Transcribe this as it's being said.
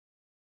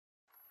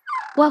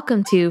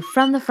Welcome to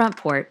From the Front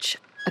Porch,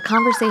 a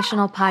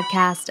conversational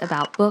podcast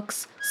about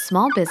books,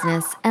 small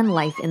business, and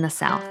life in the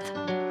South.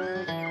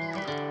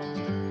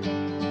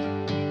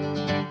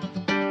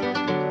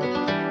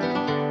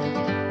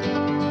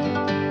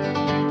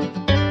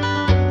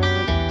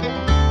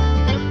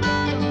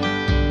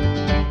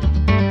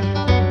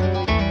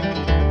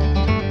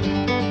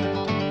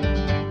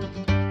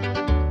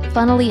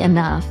 Funnily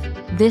enough,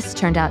 this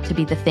turned out to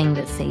be the thing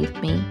that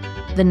saved me,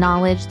 the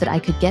knowledge that I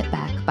could get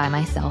back by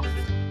myself.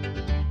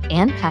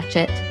 Ann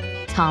Patchett,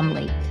 Tom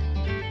Lake.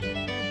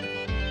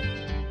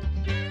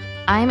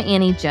 I'm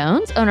Annie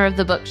Jones, owner of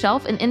The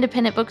Bookshelf, an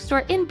independent bookstore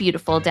in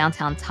beautiful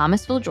downtown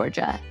Thomasville,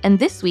 Georgia. And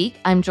this week,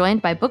 I'm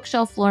joined by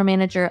Bookshelf floor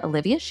manager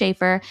Olivia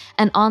Schaefer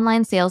and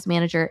online sales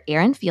manager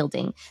Erin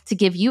Fielding to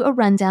give you a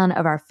rundown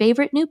of our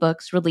favorite new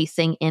books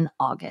releasing in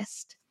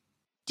August.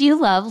 Do you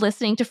love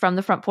listening to From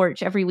the Front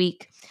Porch every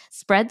week?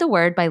 Spread the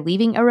word by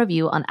leaving a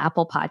review on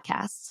Apple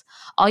Podcasts.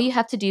 All you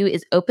have to do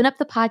is open up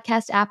the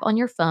podcast app on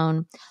your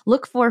phone,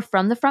 look for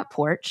From the Front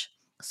Porch,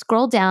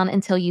 scroll down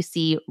until you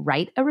see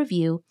Write a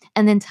Review,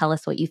 and then tell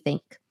us what you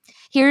think.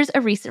 Here's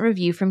a recent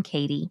review from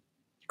Katie.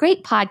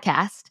 Great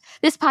podcast.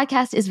 This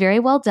podcast is very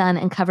well done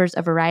and covers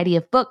a variety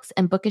of books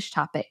and bookish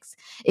topics.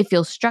 It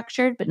feels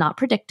structured but not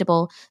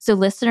predictable, so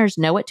listeners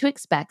know what to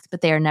expect, but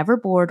they are never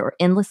bored or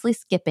endlessly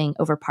skipping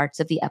over parts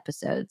of the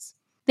episodes.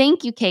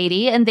 Thank you,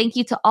 Katie, and thank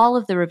you to all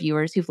of the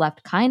reviewers who've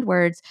left kind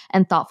words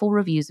and thoughtful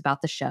reviews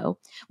about the show.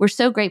 We're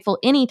so grateful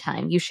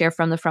anytime you share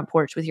From the Front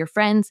Porch with your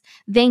friends.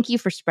 Thank you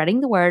for spreading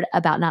the word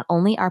about not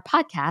only our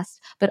podcast,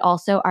 but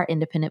also our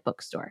independent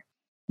bookstore.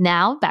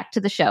 Now, back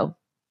to the show.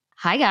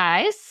 Hi,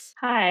 guys.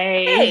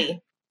 Hi.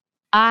 Hey.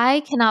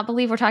 I cannot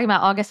believe we're talking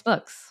about August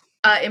books.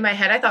 In my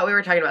head, I thought we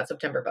were talking about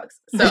September books.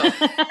 So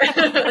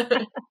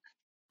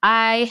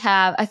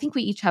I think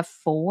we each have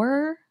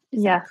 4.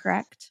 Is that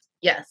correct?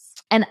 Yes.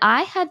 And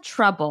I had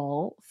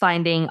trouble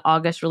finding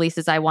August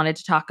releases I wanted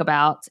to talk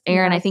about.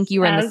 Erin, I think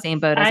you were in the same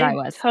boat as I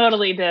was.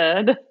 Totally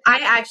did. I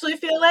actually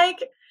feel like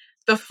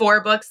the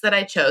 4 books that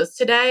I chose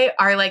today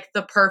are like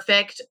the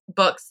perfect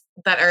books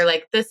that are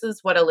like, this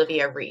is what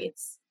Olivia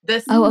reads.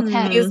 This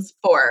is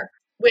 4,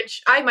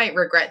 which I might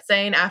regret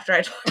saying after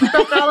I talk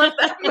about all of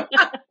them.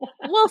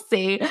 We'll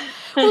see.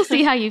 We'll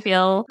see how you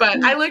feel.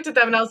 But I looked at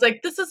them and I was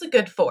like, this is a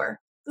good 4.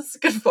 This is a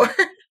good 4.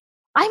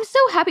 I'm so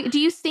happy. Do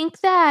you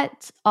think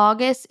that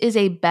August is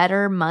a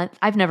better month?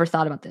 I've never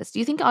thought about this. Do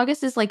you think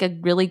August is like a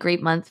really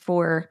great month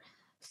for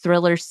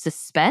thriller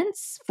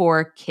suspense,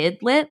 for kid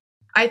lit?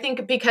 I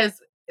think because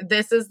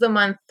this is the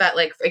month that,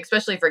 like,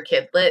 especially for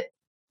kid lit,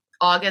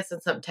 August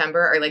and September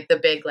are like the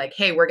big, like,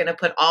 hey, we're going to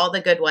put all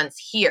the good ones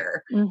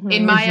here.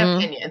 In my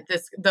opinion,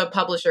 the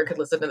publisher could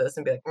listen to this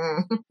and be like,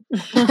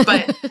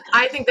 But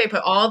I think they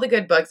put all the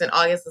good books in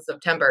August and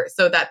September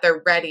so that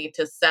they're ready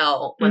to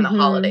sell when the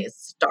holidays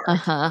start.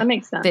 That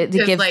makes sense. It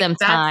gives like, them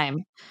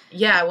time.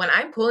 Yeah. When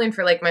I'm pulling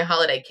for like my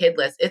holiday kid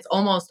list, it's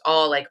almost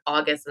all like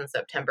August and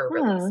September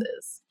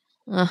releases.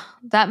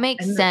 That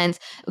makes sense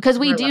because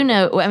we do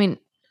know, I mean,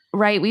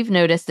 right, we've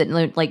noticed that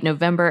like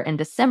November and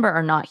December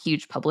are not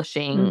huge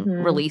publishing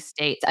release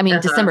dates. I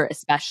mean, December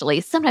especially.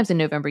 Sometimes in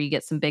November you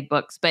get some big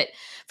books, but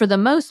for the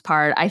most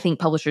part, I think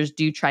publishers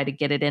do try to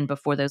get it in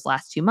before those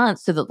last 2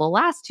 months so that the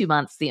last 2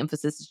 months, the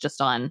emphasis is just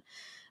on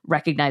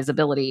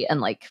recognizability and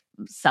like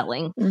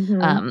selling,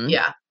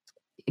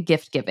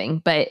 gift giving.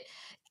 But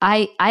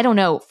I don't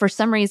know. For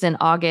some reason,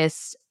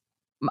 August,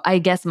 I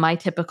guess my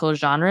typical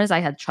genres, I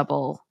had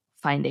trouble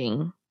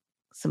finding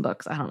some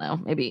books. I don't know.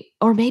 Maybe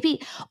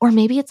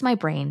it's my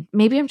brain.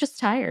 Maybe I'm just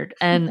tired.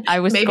 And I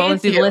was scrolling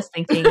through the list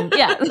thinking,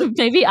 yeah,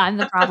 maybe I'm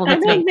the problem. I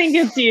don't think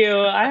it's you.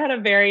 I had a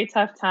very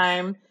tough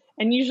time.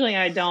 And usually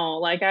I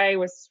don't. Like I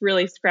was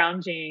really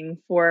scrounging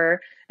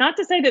for, not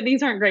to say that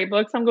these aren't great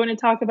books I'm going to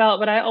talk about,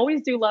 but I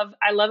always do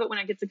I love it when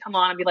I get to come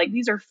on and be like,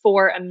 these are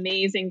 4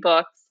 amazing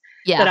books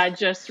that I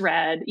just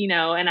read,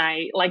 and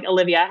I, like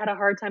Olivia, I had a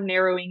hard time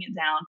narrowing it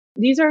down.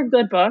 These are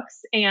good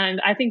books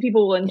and I think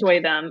people will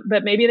enjoy them,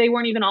 but maybe they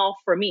weren't even all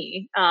for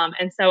me.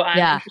 And so I'm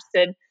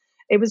interested.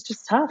 It was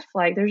just tough.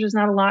 Like there's just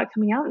not a lot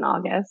coming out in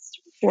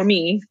August for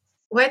me.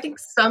 Well, I think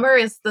summer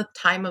is the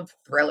time of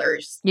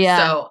thrillers. Yeah.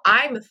 So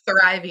I'm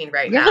thriving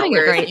right now,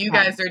 whereas you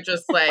guys are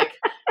just like,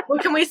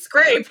 what can we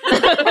scrape?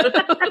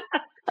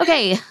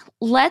 Okay,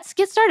 let's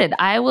get started.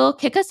 I will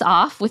kick us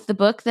off with the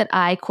book that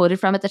I quoted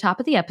from at the top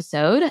of the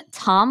episode,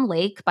 Tom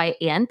Lake by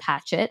Ann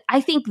Patchett. I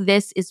think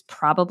this is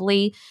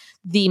probably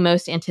the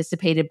most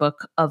anticipated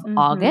book of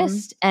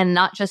August, and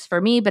not just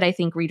for me, but I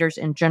think readers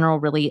in general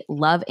really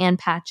love Ann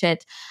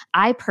Patchett.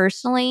 I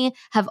personally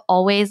have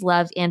always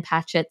loved Ann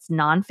Patchett's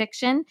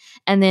nonfiction,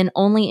 and then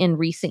only in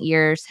recent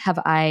years have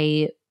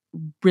I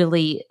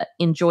really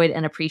enjoyed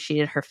and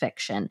appreciated her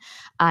fiction.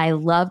 I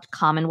loved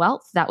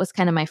Commonwealth. That was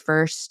kind of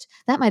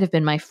that might have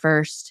been my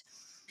first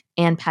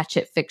Ann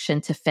Patchett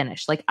fiction to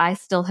finish. Like I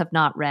still have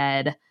not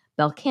read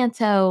Bel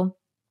Canto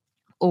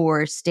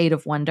or State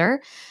of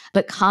Wonder,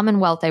 but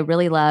Commonwealth I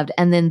really loved.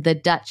 And then The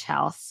Dutch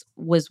House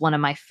was one of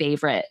my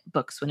favorite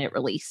books when it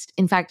released.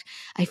 In fact,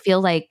 I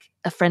feel like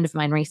a friend of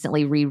mine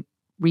recently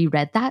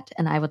reread that,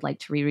 and I would like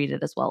to reread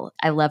it as well.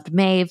 I loved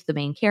Maeve, the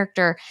main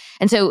character.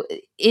 And so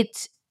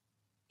it's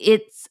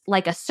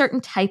like a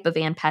certain type of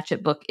Ann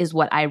Patchett book is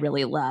what I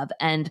really love.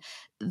 And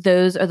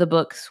those are the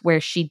books where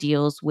she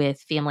deals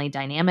with family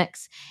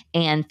dynamics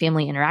and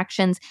family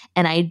interactions.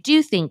 And I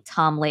do think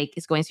Tom Lake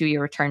is going to be a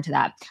return to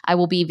that. I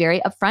will be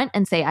very upfront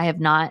and say I have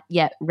not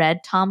yet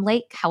read Tom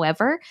Lake.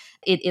 However,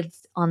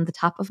 it's on the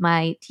top of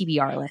my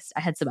TBR list.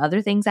 I had some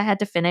other things I had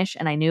to finish,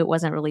 and I knew it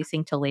wasn't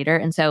releasing till later.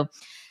 And so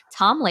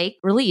Tom Lake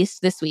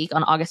released this week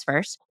on August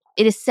 1st.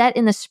 It is set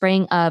in the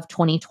spring of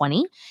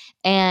 2020,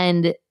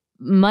 and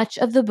much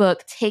of the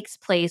book takes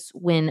place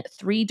when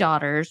 3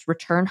 daughters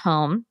return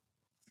home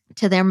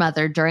to their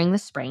mother during the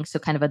spring. So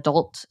kind of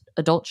adult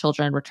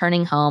children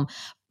returning home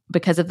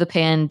because of the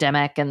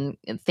pandemic and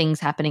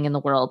things happening in the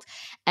world.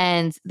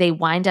 And they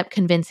wind up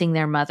convincing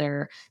their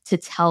mother to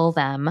tell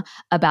them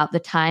about the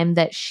time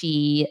that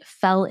she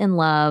fell in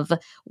love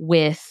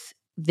with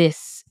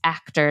this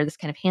actor, this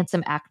kind of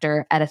handsome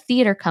actor at a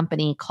theater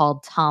company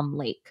called Tom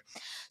Lake.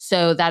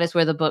 So that is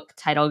where the book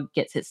title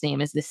gets its name,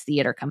 is this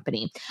theater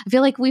company. I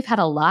feel like we've had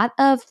a lot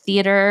of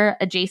theater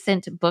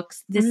adjacent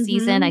books this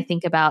season. I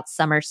think about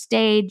Summer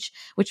Stage,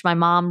 which my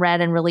mom read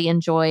and really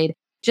enjoyed.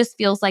 Just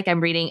feels like I'm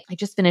reading. I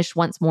just finished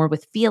Once More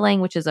with Feeling,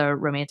 which is a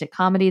romantic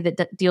comedy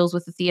that deals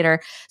with the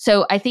theater.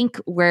 So I think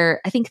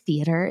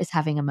theater is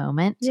having a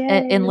moment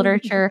in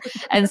literature.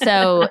 And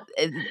so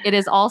it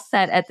is all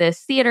set at this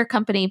theater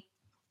company.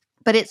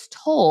 But it's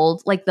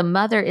told like the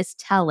mother is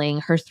telling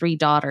her 3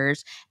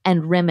 daughters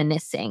and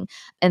reminiscing.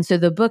 And so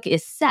the book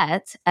is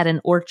set at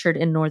an orchard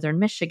in northern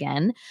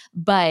Michigan,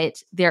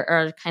 but there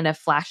are kind of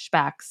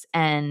flashbacks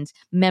and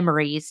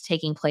memories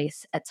taking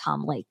place at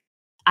Tom Lake.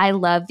 I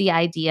love the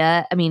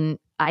idea. I mean,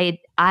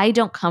 I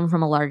don't come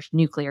from a large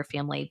nuclear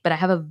family, but I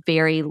have a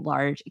very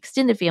large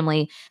extended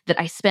family that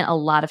I spent a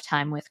lot of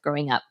time with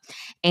growing up.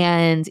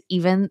 And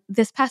even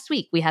this past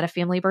week, we had a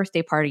family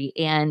birthday party,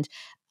 and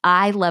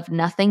I love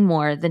nothing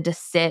more than to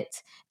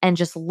sit and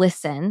just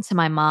listen to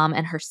my mom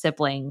and her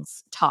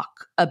siblings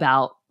talk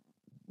about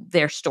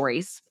their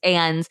stories.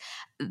 And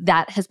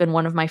that has been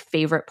one of my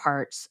favorite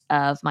parts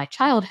of my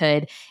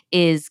childhood,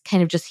 is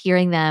kind of just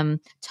hearing them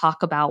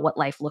talk about what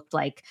life looked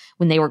like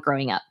when they were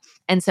growing up.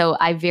 And so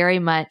I very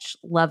much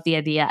love the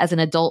idea as an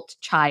adult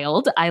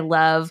child. I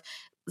love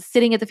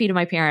sitting at the feet of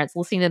my parents,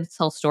 listening to them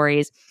tell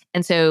stories.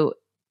 And so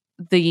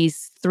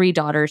these 3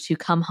 daughters who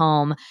come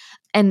home,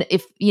 and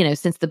if,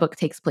 since the book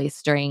takes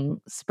place during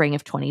spring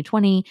of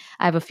 2020,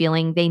 I have a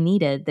feeling they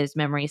needed those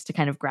memories to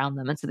kind of ground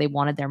them. And so they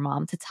wanted their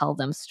mom to tell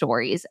them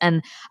stories.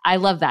 And I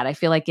love that. I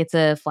feel like it's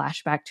a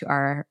flashback to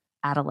our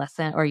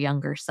adolescent or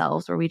younger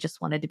selves where we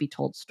just wanted to be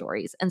told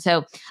stories. And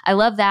so I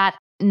love that.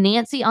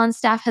 Nancy on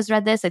staff has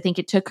read this. I think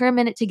it took her a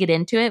minute to get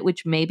into it,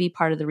 which may be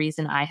part of the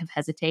reason I have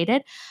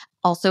hesitated.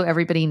 Also,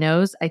 everybody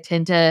knows I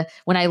tend to,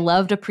 when I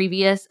loved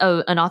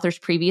an author's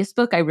previous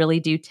book, I really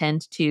do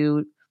tend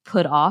to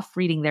put off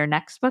reading their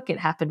next book. It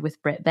happened with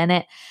Britt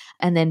Bennett.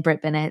 And then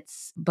Britt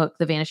Bennett's book,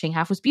 The Vanishing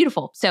Half, was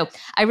beautiful. So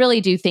I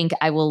really do think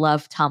I will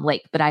love Tom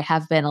Lake, but I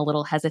have been a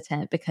little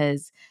hesitant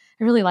because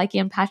I really like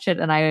Ann Patchett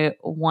and I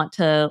want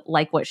to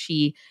like what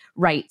she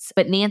writes.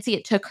 But Nancy,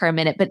 it took her a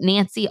minute. But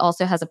Nancy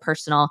also has a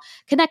personal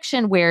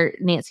connection where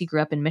Nancy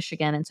grew up in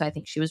Michigan. And so I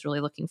think she was really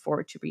looking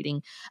forward to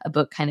reading a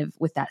book kind of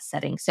with that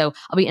setting. So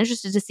I'll be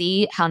interested to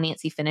see how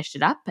Nancy finished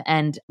it up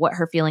and what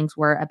her feelings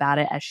were about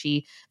it as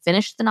she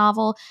finished the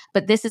novel.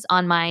 But this is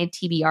on my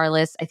TBR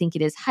list. I think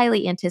it is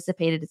highly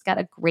anticipated. It's got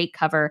a great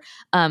cover.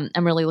 I'm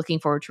really looking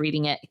forward to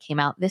reading it. It came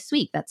out this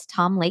week. That's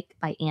Tom Lake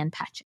by Ann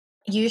Patchett.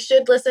 You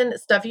should listen.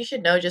 Stuff You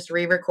Should Know just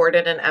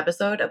re-recorded an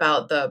episode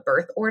about the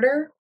birth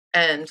order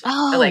and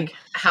like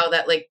how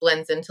that like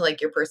blends into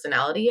like your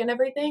personality and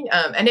everything.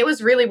 And it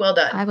was really well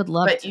done. I would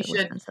love but to you should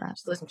listen to that.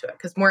 just listen to it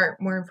because more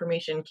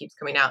information keeps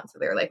coming out. So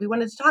they're like, we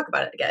wanted to talk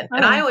about it again.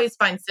 And I always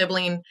find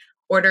sibling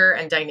order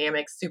and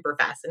dynamics super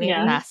fascinating.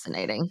 Yeah.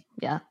 Fascinating.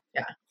 Yeah.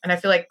 Yeah. And I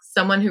feel like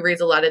someone who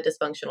reads a lot of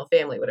Dysfunctional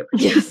Family would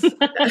appreciate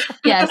that.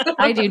 Yes,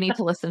 I do need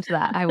to listen to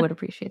that. I would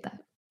appreciate that.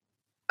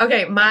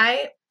 Okay,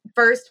 my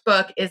first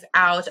book is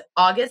out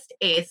August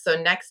 8th.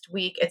 So next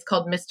week, it's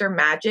called Mr.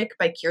 Magic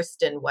by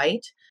Kiersten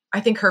White.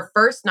 I think her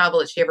first novel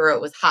that she ever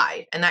wrote was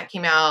Hyde. And that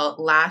came out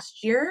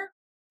last year,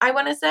 I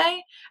want to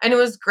say. And it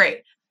was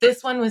great.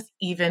 This one was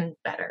even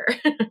better.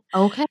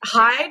 Okay.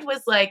 Hyde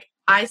was like,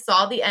 I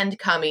saw the end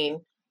coming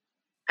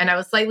and I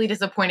was slightly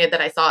disappointed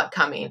that I saw it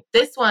coming.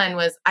 This one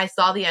was, I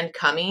saw the end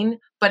coming,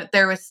 but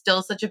there was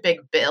still such a big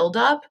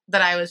buildup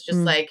that I was just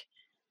like,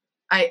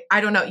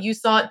 I don't know. You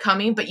saw it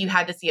coming, but you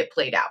had to see it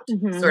played out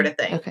sort of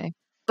thing. Okay.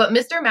 But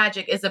Mr.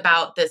 Magic is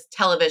about this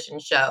television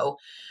show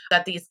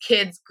that these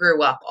kids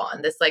grew up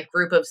on. This like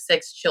group of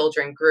 6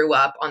 children grew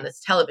up on this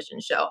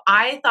television show.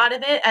 I thought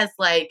of it as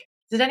like,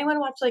 did anyone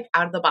watch like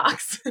Out of the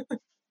Box?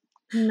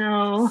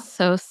 No.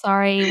 So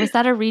sorry. Was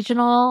that a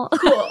regional?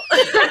 Cool.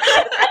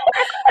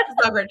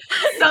 Awkward.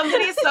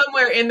 Somebody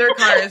somewhere in their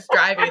car is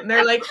driving and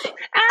they're like,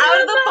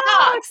 out of the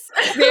box.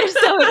 They're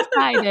so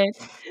excited.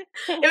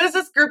 It was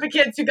this group of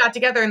kids who got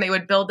together and they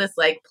would build this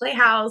like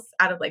playhouse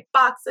out of like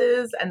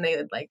boxes and they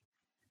would like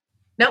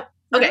Nope.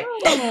 Okay.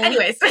 No.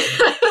 Anyways.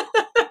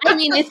 I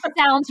mean, it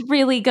sounds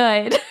really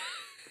good.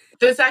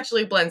 This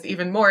actually blends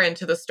even more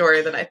into the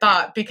story than I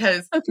thought,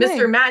 because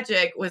Mr.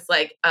 Magic was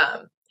like,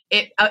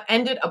 it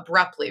ended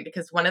abruptly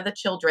because one of the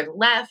children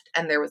left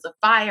and there was a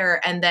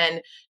fire, and then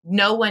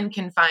no one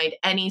can find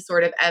any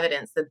sort of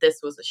evidence that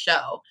this was a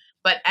show.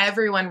 But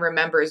everyone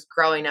remembers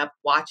growing up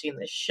watching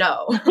this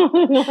show.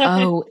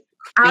 Oh,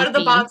 Out of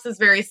the Box is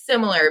very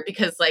similar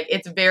because like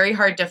it's very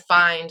hard to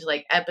find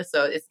like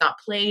episodes. It's not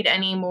played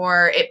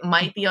anymore. It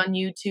might be on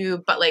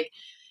YouTube, but like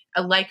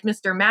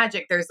Mr.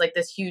 Magic, there's like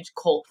this huge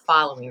cult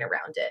following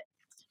around it.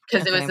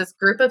 Because it was this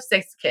group of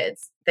 6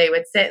 kids. They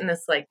would sit in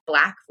this like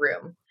black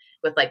room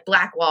with like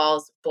black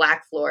walls,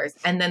 black floors,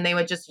 and then they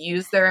would just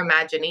use their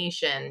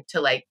imagination to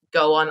like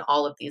go on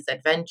all of these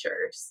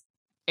adventures.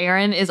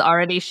 Erin is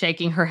already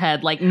shaking her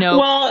head like, no.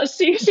 Well,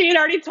 she had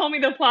already told me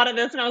the plot of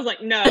this, and I was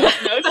like, no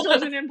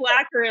children in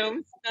black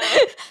rooms. No.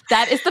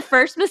 That is the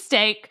first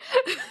mistake.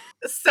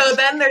 So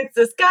then there's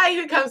this guy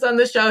who comes on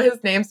the show.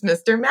 His name's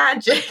Mr.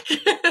 Magic.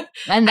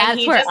 And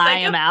that's where I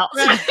am out.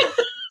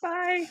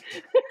 Bye.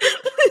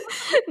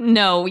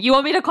 No, you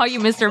want me to call you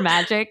Mr.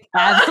 Magic?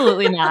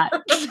 Absolutely not.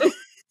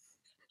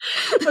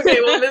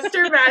 Okay, well,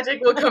 Mr. Magic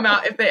will come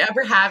out if they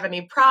ever have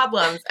any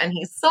problems and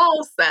he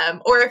solves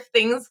them. Or if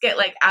things get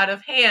like out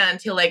of hand,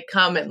 he'll like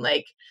come and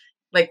like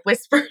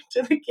whisper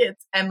to the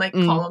kids and like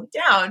calm them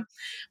down.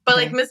 But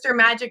like Mr.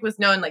 Magic was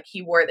known, like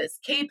he wore this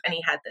cape and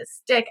he had this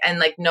stick, and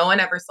like no one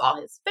ever saw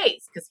his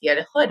face because he had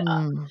a hood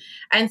up.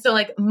 And so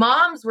like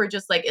moms were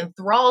just like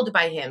enthralled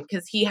by him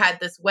because he had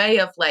this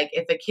way of like,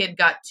 if a kid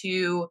got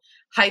too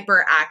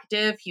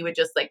hyperactive, he would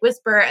just like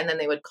whisper and then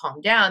they would calm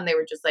down. They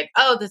were just like,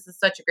 oh, this is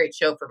such a great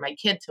show for my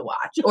kid to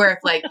watch. Or if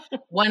like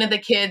one of the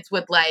kids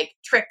would like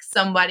trick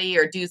somebody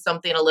or do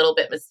something a little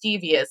bit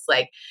mischievous,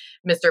 like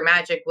Mr.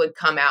 Magic would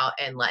come out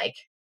and like,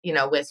 you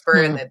know, whisper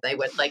and then they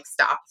would like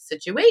stop the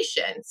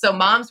situation. So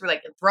moms were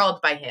like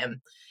enthralled by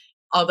him.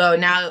 Although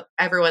now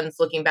everyone's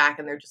looking back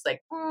and they're just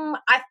like,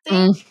 I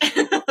think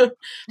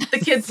the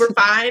kids were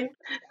fine.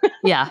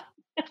 Yeah.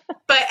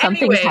 But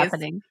something's anyways,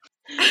 happening.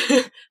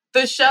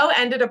 The show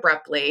ended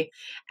abruptly,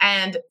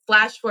 and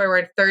flash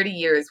forward 30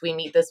 years, we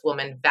meet this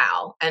woman,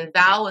 Val. And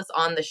Val was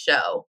on the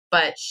show,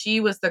 but she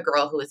was the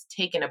girl who was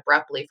taken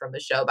abruptly from the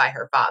show by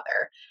her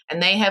father.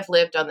 And they have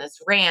lived on this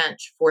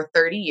ranch for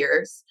 30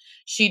 years.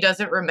 She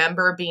doesn't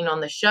remember being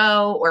on the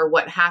show or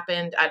what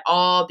happened at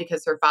all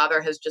because her father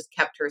has just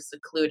kept her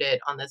secluded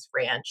on this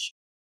ranch.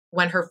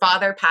 When her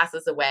father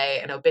passes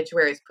away, an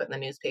obituary is put in the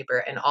newspaper,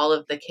 and all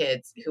of the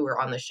kids who were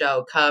on the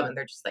show come and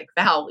they're just like,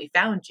 Val, we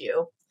found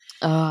you.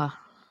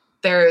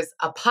 There's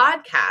a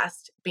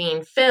podcast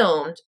being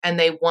filmed and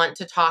they want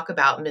to talk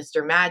about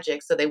Mr.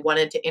 Magic. So they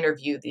wanted to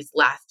interview these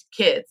last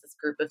kids, this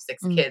group of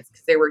 6 kids,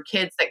 because there were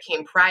kids that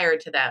came prior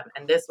to them.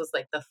 And this was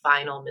like the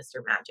final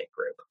Mr. Magic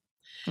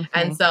group.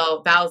 And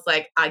so Val's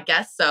like, I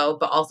guess so,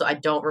 but also I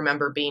don't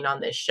remember being on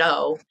this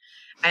show.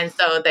 And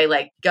so they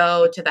like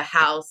go to the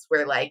house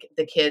where like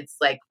the kids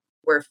like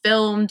were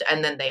filmed,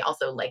 and then they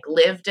also like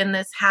lived in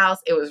this house.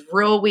 It was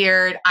real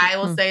weird. I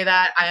will say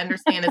that. I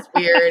understand it's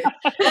weird.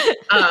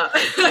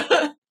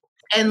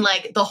 And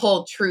like the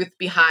whole truth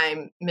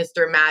behind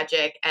Mr.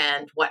 Magic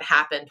and what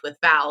happened with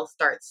Val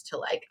starts to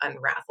like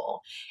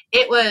unravel.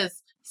 It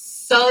was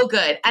so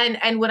good.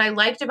 And what I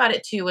liked about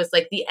it too was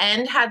like the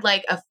end had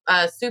like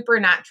a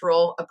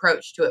supernatural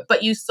approach to it,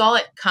 but you saw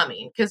it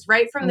coming because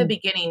right from the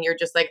beginning, you're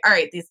just like, all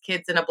right, these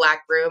kids in a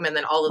black room. And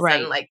then all of a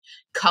sudden like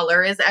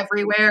color is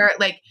everywhere.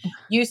 Like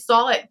you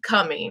saw it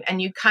coming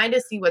and you kind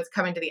of see what's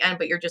coming to the end,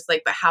 but you're just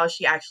like, but how is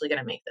she actually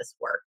going to make this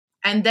work?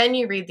 And then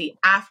you read the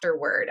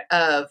afterword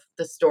of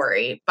the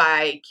story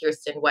by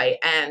Kirsten White,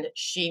 and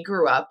she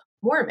grew up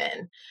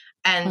Mormon.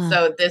 And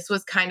so this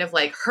was kind of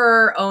like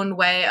her own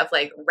way of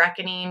like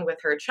reckoning with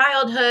her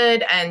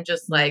childhood and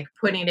just like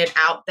putting it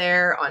out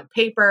there on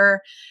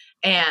paper.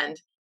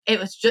 And it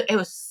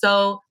was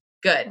so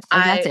good.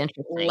 I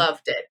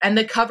loved it. And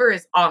the cover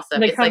is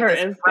awesome. It's like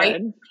this is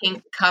bright good.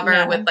 Pink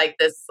cover with like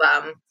this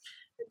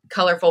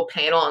colorful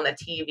panel on the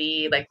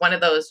TV, like one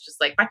of those just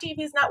like my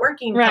TV's not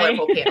working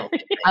colorful panel.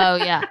 Oh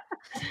yeah.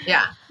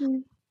 Yeah.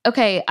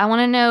 Okay, I want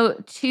to know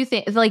 2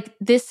 things. Like,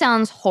 this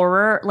sounds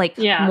horror, like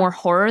more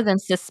horror than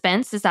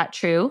suspense. Is that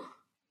true?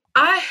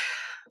 I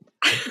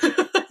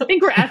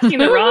think we're asking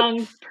the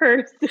wrong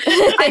person.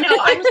 I know.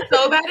 I'm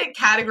so bad at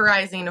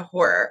categorizing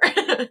horror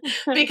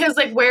because,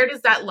 like, where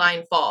does that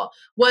line fall?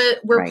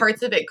 Were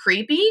parts of it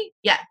creepy?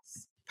 Yes.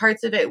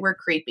 Parts of it were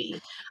creepy.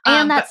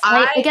 And that's,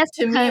 but I guess,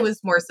 to me, it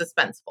was more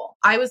suspenseful.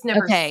 I was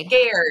never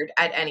scared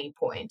at any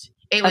point.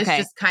 It was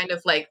just kind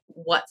of like,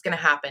 what's going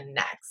to happen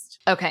next?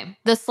 Okay.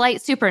 The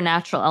slight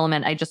supernatural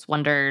element, I just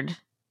wondered.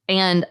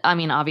 And I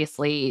mean,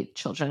 obviously,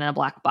 children in a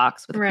black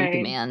box with a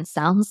creepy man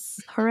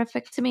sounds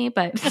horrific to me,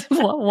 but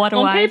what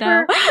do I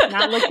know?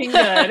 Not looking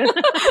good.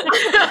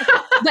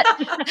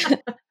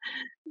 But,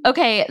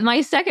 okay.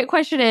 My second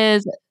question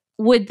is,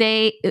 would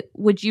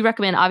you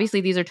recommend,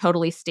 obviously these are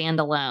totally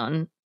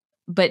standalone,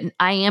 but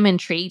I am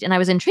intrigued, and I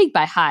was intrigued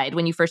by Hyde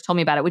when you first told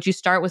me about it. Would you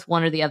start with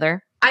one or the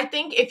other? I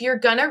think if you're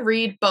gonna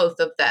read both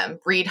of them,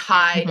 read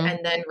Hyde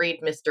and then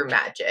read Mr.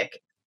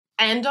 Magic.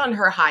 End on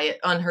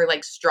her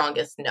like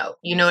strongest note.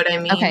 You know what I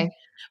mean? Okay.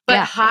 But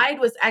Hyde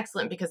was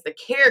excellent because the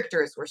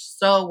characters were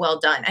so well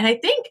done. And I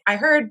think I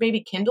heard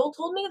maybe Kindle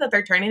told me that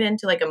they're turning it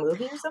into like a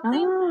movie or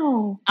something.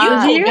 Oh,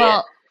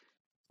 well,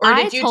 or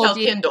did you tell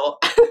Kindle?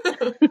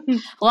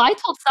 Well, I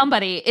told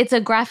somebody it's a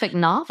graphic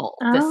novel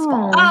this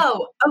fall.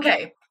 Oh,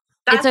 okay.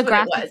 That's it's a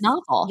graphic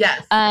novel.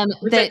 Yes.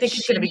 Which I think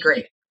is going to be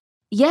great.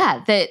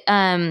 Yeah,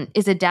 that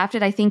is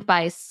adapted, I think,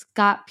 by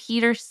Scott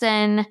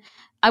Peterson,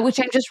 which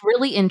I'm just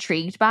really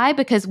intrigued by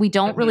because we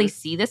don't really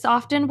see this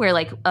often where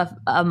like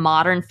a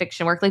modern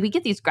fiction work, like we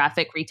get these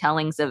graphic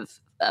retellings of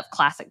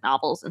classic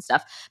novels and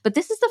stuff. But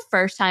this is the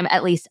first time,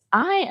 at least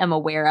I am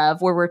aware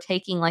of, where we're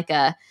taking like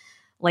a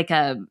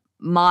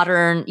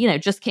modern,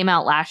 just came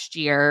out last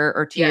year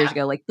or 2 years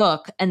ago, like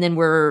book, and then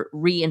we're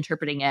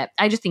reinterpreting it.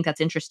 I just think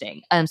that's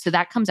interesting. So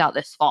that comes out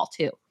this fall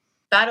too.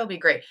 That'll be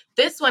great.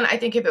 This one, I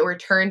think if it were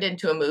turned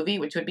into a movie,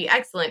 which would be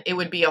excellent, it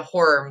would be a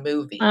horror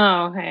movie.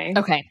 Oh, okay.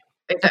 Okay.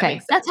 If that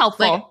makes sense. That's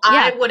helpful. Like,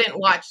 I wouldn't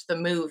watch the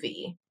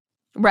movie.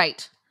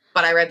 Right.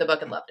 But I read the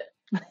book and loved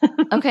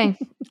it. Okay.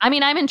 I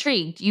mean, I'm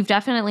intrigued. You've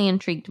definitely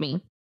intrigued me.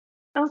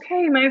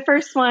 Okay. My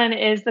first one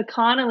is The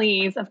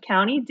Connollys of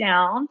County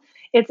Down.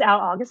 It's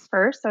out August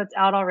 1st, so it's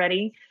out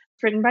already.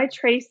 It's written by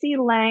Tracy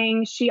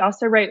Lang. She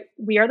also wrote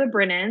We Are the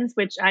Brennans,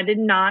 which I did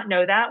not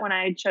know that when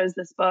I chose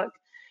this book.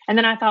 And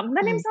then I thought,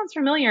 that name sounds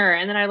familiar.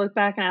 And then I looked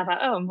back and I thought,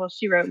 oh, well,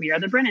 she wrote We Are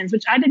the Brennans,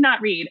 which I did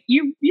not read.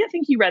 You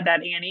think you read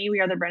that, Annie?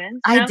 We Are the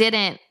Brennans? No? I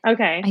didn't.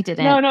 Okay. I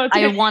didn't. No, it's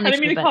okay. I didn't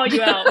mean to call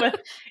you out,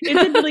 but it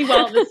did really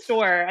well at the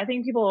store. I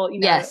think people,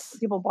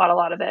 people bought a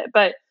lot of it.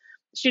 But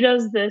she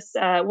does this,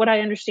 what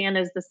I understand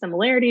is the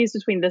similarities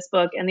between this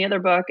book and the other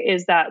book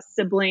is that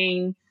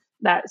sibling,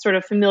 that sort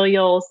of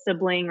familial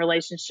sibling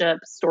relationship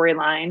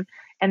storyline.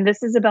 And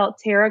this is about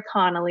Tara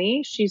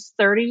Connolly. She's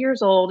 30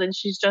 years old and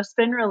she's just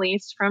been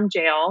released from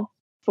jail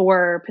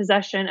for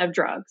possession of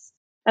drugs.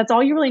 That's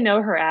all you really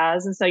know her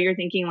as. And so you're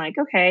thinking like,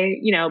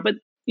 okay, but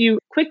you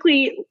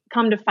quickly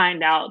come to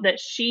find out that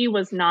she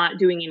was not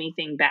doing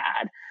anything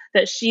bad,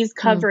 that she's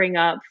covering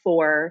up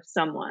for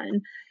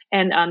someone.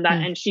 And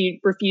and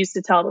she refused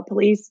to tell the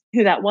police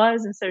who that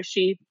was. And so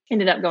she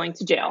ended up going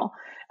to jail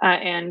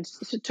and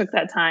took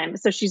that time.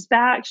 So she's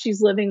back.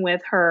 She's living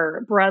with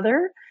her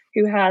brother,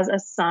 who has a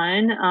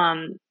son,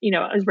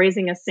 is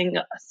raising a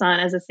son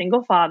as a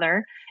single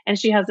father, and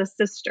she has a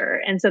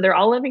sister. And so they're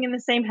all living in the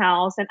same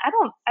house. And I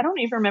don't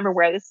even remember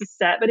where this is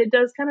set, but it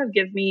does kind of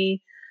give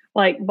me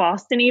like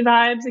Boston-y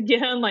vibes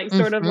again, like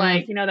sort of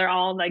like, they're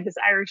all like this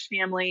Irish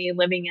family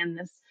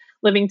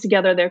living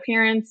together. Their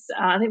parents,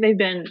 I think they've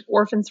been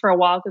orphans for a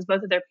while because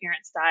both of their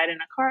parents died in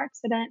a car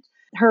accident.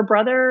 Her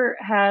brother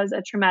has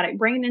a traumatic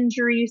brain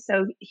injury,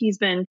 so he's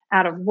been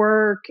out of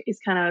work, is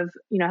kind of,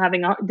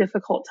 having a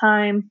difficult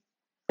time.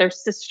 Their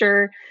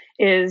sister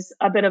is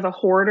a bit of a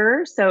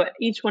hoarder, so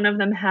each one of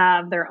them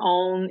have their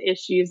own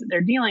issues that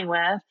they're dealing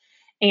with.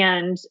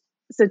 And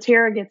so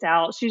Tara gets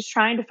out. She's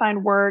trying to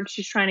find work.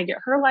 She's trying to get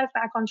her life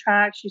back on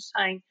track. She's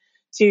trying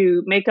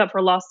to make up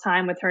for lost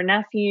time with her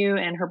nephew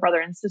and her brother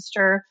and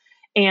sister.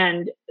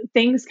 And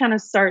things kind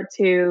of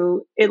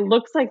it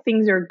looks like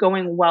things are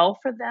going well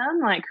for them.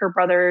 Like her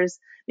brother's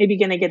maybe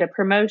going to get a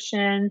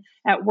promotion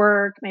at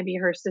work. Maybe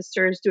her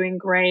sister's doing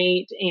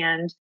great.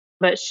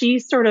 But she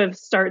sort of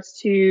starts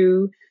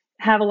to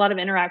have a lot of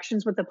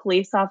interactions with the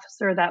police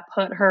officer that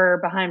put her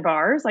behind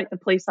bars. Like the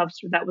police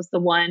officer that was the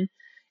one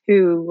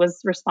who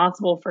was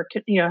responsible for,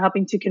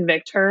 helping to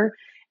convict her.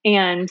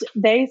 And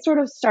they sort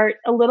of start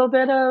a little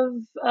bit of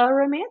a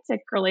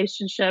romantic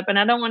relationship. And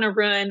I don't want to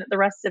ruin the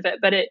rest of it,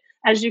 but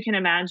as you can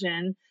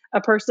imagine, a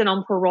person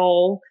on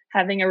parole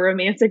having a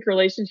romantic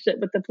relationship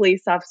with the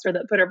police officer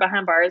that put her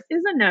behind bars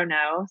is a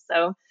no-no.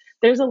 So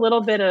there's a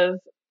little bit of,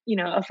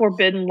 a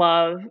forbidden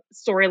love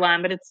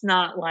storyline, but it's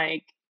not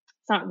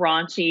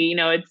raunchy.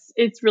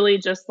 It's really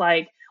just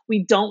like,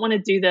 we don't want to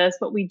do this,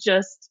 but we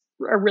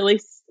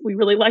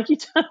really like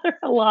each other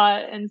a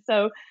lot. And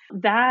so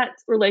that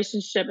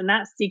relationship and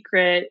that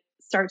secret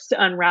starts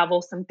to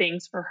unravel some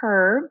things for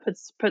her,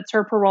 puts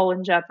her parole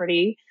in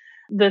jeopardy.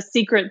 The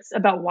secrets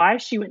about why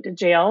she went to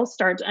jail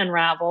start to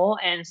unravel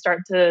and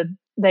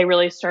they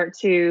really start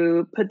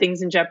to put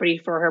things in jeopardy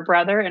for her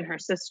brother and her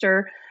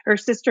sister. Her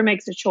sister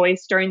makes a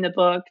choice during the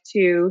book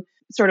to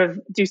sort of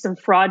do some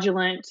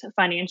fraudulent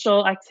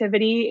financial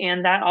activity.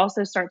 And that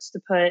also starts to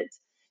put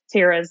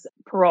Tara's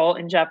parole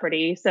in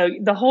jeopardy. So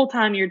the whole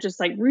time you're just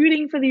like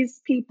rooting for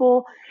these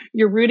people,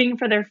 you're rooting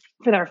for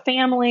their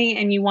family,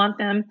 and you want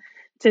them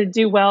to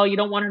do well. You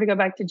don't want her to go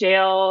back to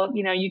jail.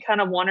 You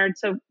kind of want her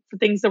for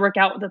things to work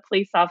out with the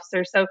police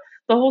officer. So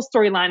the whole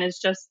storyline is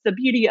just, the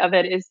beauty of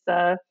it is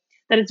that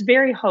it's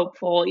very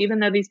hopeful. Even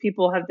though these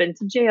people have been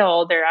to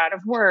jail, they're out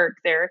of work,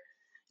 they're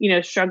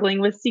struggling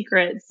with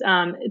secrets.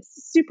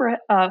 It's super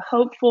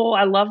hopeful.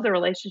 I love the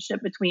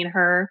relationship between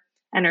her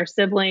and her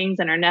siblings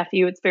and her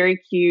nephew. It's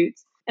very cute.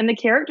 And the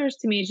characters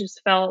to me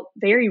just felt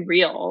very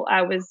real.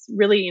 I was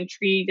really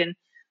intrigued and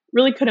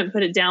really couldn't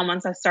put it down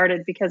once I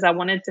started, because I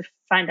wanted to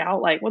find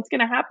out like what's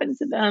going to happen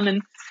to them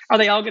and are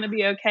they all going to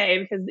be okay,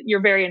 because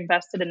you're very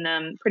invested in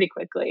them pretty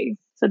quickly.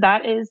 So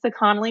that is The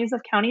Connollys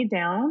of County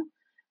Down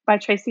by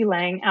Tracy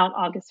Lang, out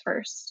August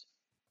 1st.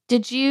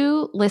 Did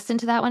you listen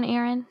to that one,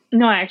 Erin?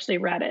 No, I actually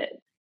read it.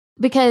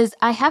 Because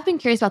I have been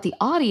curious about the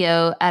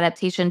audio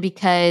adaptation,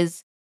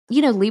 because,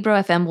 Libro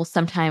FM will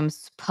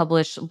sometimes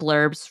publish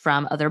blurbs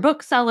from other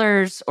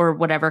booksellers or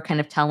whatever,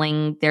 kind of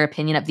telling their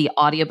opinion of the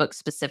audiobook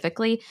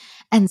specifically.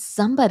 And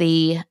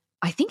somebody,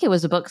 I think it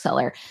was a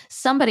bookseller,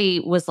 somebody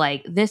was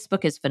like, this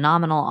book is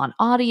phenomenal on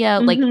audio.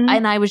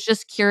 And I was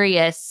just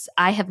curious.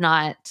 I have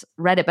not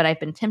read it, but I've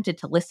been tempted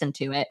to listen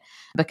to it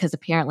because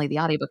apparently the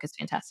audiobook is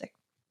fantastic.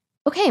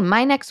 Okay,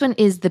 my next one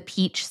is The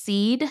Peach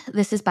Seed.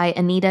 This is by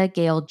Anita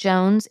Gale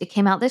Jones. It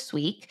came out this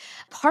week.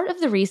 Part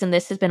of the reason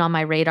this has been on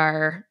my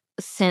radar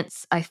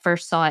since I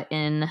first saw it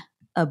in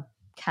a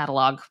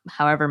catalog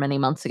however many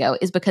months ago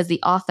is because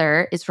the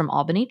author is from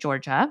Albany,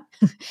 Georgia.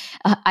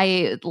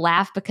 I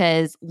laugh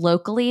because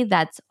locally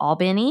that's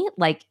Albany,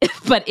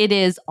 but it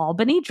is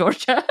Albany,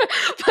 Georgia.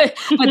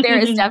 but there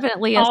is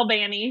definitely a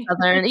Albany.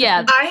 Southern,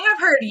 yeah. I have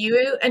heard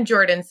you and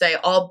Jordan say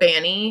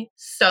Albany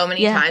so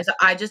many times.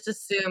 I just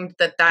assumed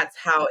that that's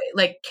how,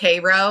 like,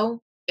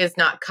 Cairo is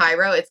not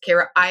Cairo, it's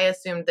Cairo. I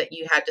assumed that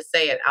you had to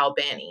say it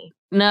Albany.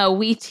 No,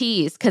 we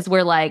tease because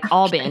we're like,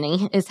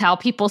 Albany is how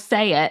people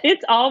say it.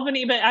 It's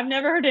Albany, but I've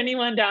never heard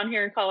anyone down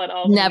here call it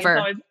Albany. Never. It's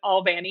always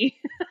Albany.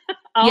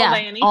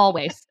 Yeah,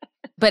 always.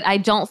 But I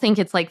don't think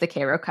it's like the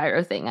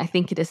Cairo thing. I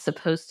think it is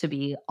supposed to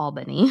be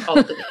Albany.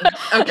 Albany.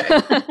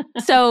 Okay.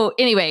 So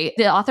anyway,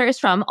 the author is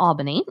from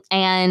Albany,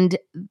 and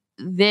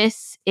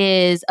this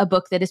is a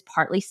book that is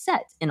partly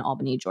set in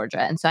Albany, Georgia.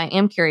 And so I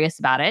am curious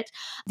about it.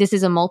 This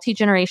is a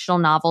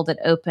multi-generational novel that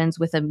opens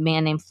with a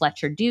man named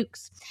Fletcher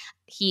Dukes.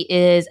 He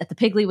is at the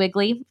Piggly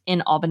Wiggly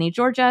in Albany,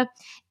 Georgia,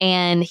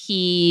 and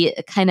he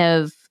kind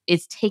of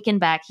is taken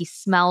back. He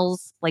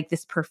smells like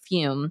this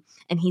perfume,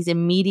 and he's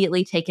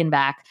immediately taken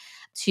back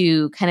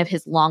to kind of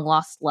his long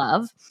lost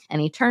love. And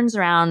he turns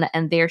around,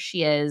 and there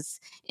she is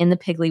in the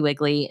Piggly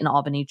Wiggly in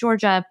Albany,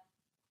 Georgia.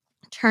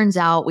 Turns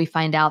out we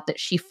find out that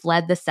she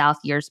fled the South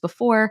years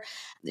before.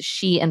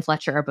 She and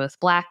Fletcher are both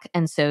Black,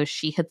 and so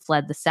she had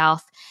fled the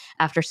South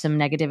after some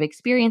negative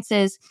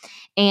experiences.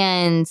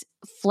 And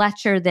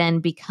Fletcher then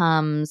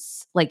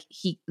becomes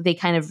they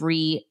kind of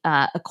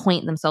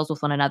acquaint themselves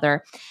with one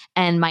another.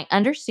 And my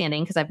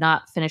understanding, because I've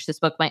not finished this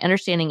book, my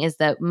understanding is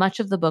that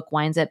much of the book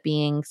winds up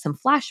being some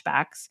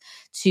flashbacks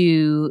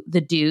to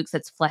the Dukes,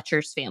 that's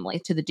Fletcher's family,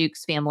 to the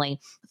Dukes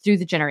family through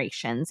the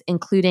generations,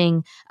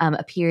 including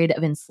a period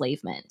of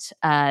enslavement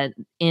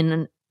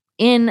in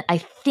I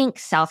think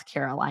South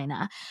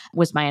Carolina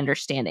was my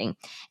understanding.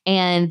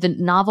 And the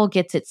novel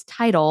gets its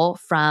title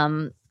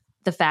from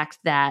the fact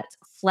that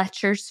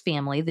Fletcher's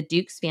family, the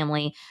Dukes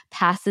family,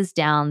 passes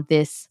down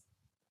this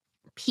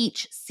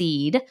peach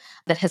seed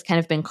that has kind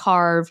of been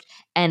carved,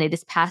 and it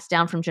is passed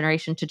down from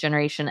generation to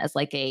generation as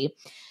like a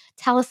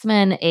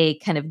talisman, a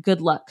kind of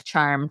good luck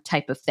charm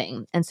type of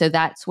thing. And so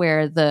that's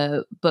where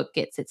the book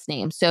gets its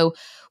name. So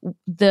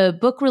the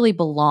book really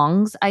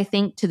belongs, I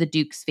think, to the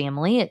Dukes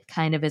family. It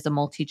kind of is a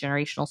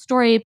multi-generational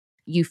story.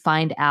 You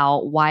find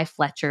out why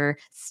Fletcher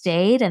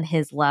stayed and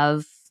his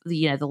love,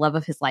 the love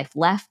of his life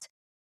left.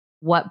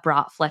 What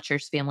brought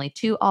Fletcher's family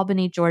to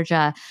Albany,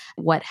 Georgia,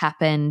 what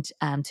happened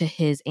to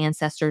his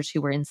ancestors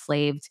who were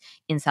enslaved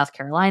in South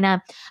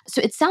Carolina.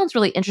 So it sounds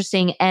really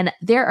interesting. And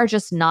there are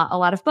just not a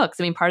lot of books.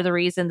 I mean, part of the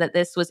reason that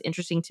this was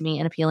interesting to me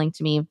and appealing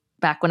to me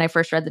back when I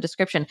first read the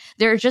description,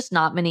 there are just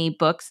not many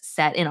books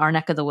set in our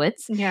neck of the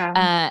woods.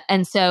 Yeah.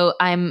 And so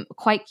I'm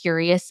quite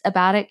curious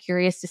about it,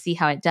 curious to see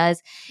how it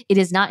does. It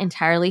is not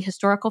entirely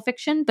historical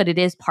fiction, but it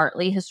is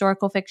partly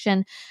historical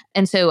fiction.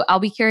 And so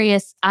I'll be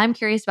curious. I'm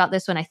curious about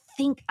this one. I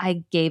think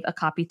I gave a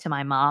copy to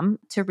my mom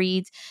to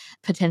read,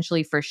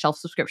 potentially for shelf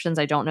subscriptions.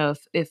 I don't know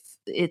if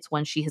it's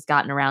one she has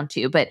gotten around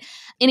to. But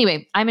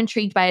anyway, I'm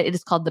intrigued by it. It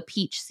is called The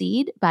Peach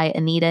Seed by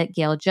Anita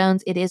Gale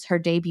Jones. It is her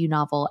debut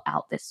novel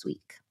out this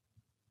week.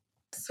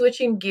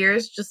 Switching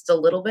gears just a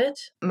little bit,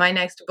 my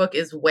next book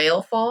is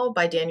Whale Fall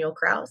by Daniel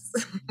Kraus.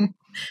 I'm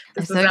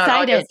so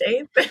excited. August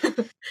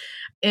 8th.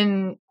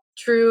 In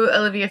true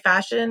Olivia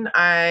fashion,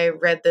 I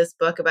read this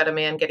book about a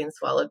man getting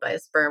swallowed by a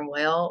sperm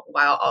whale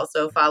while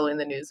also following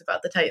the news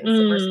about the Titan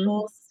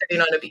submersible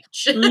sitting on a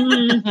beach.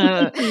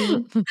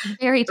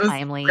 Very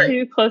timely.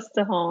 Too close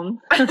to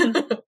home.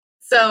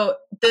 So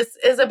this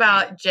is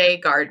about Jay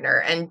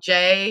Gardner, and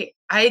Jay,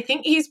 I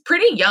think he's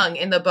pretty young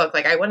in the book.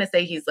 Like, I want to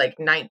say he's like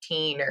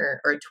 19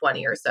 or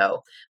 20 or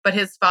so, but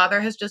his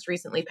father has just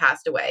recently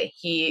passed away.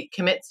 He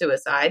commits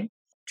suicide,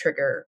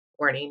 trigger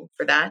warning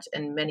for that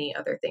and many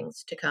other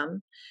things to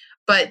come.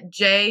 But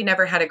Jay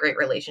never had a great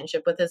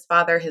relationship with his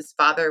father. His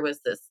father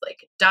was this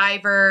like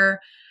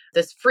diver,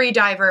 this free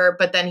diver,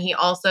 but then he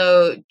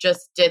also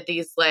just did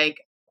these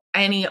like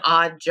any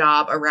odd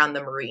job around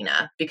the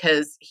marina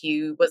because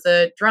he was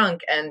a drunk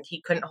and he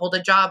couldn't hold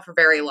a job for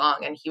very long.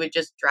 And he would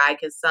just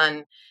drag his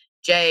son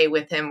Jay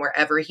with him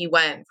wherever he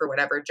went for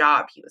whatever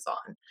job he was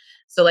on.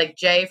 So like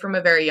Jay from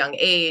a very young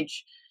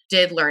age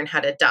did learn how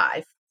to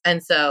dive.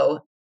 And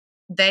so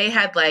they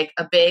had like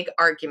a big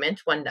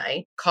argument one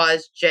night,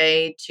 caused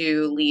Jay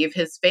to leave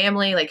his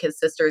family, like his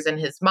sisters and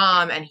his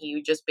mom. And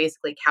he just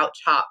basically couch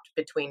hopped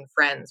between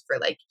friends for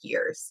like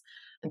years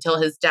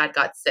until his dad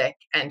got sick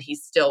and he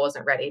still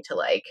wasn't ready to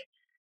like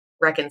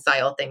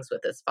reconcile things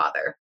with his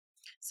father.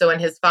 So when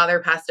his father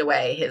passed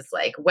away, his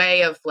like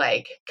way of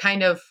like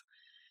kind of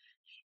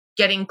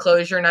getting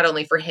closure, not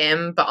only for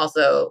him, but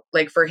also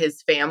like for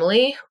his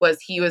family,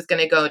 was he was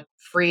going to go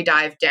free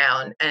dive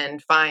down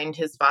and find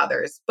his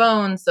father's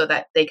bones so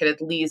that they could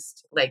at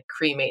least like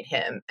cremate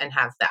him and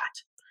have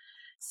that.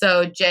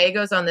 So Jay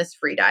goes on this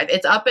free dive.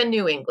 It's up in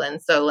New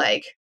England. So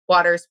like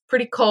water's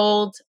pretty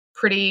cold,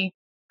 pretty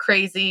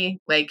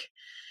crazy. Like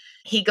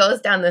he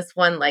goes down this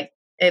one, like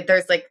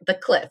there's like the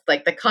cliff,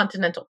 like the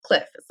continental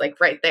cliff is like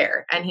right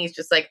there. And he's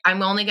just like,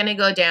 I'm only going to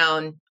go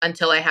down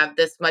until I have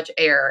this much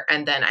air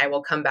and then I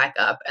will come back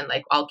up and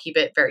like, I'll keep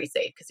it very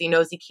safe because he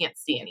knows he can't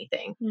see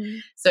anything. Mm-hmm.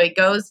 So he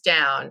goes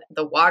down,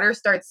 the water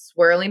starts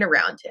swirling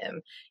around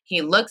him.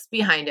 He looks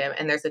behind him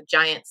and there's a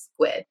giant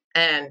squid.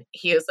 And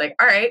he was like,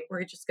 all right,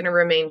 we're just going to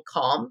remain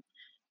calm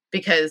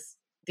because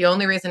the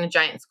only reason a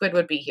giant squid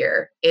would be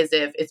here is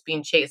if it's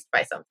being chased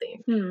by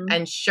something. Mm-hmm.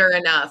 And sure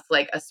enough,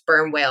 like a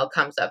sperm whale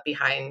comes up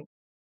behind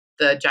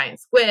the giant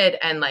squid.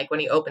 And like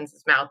when he opens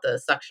his mouth, the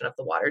suction of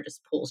the water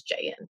just pulls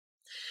Jay in.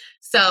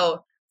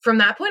 So from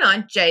that point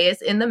on, Jay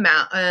is in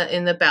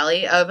the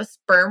belly of a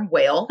sperm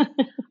whale.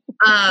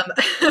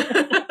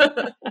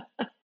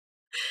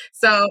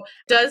 So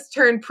does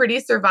turn pretty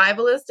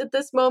survivalist at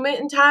this moment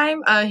in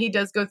time. He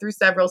does go through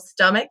several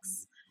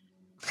stomachs.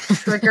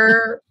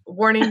 Trigger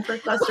warning for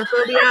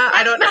claustrophobia.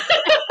 I don't know.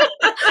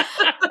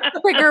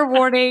 Trigger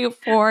warning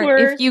for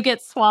if you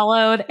get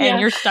swallowed and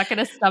you're stuck in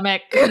a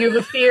stomach. You have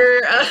a fear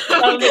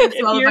of being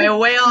swallowed by a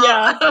whale.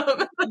 Yeah.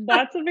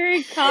 That's a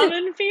very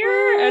common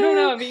fear. I don't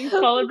know, being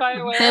swallowed by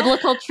a whale.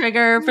 Biblical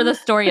trigger for the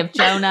story of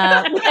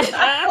Jonah.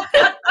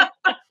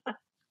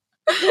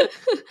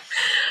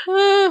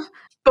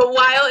 But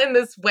while in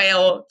this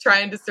whale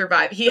trying to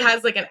survive, he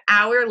has like an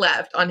hour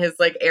left on his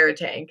like air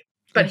tank.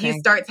 But he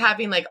starts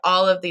having like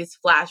all of these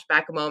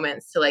flashback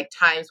moments to like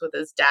times with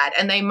his dad.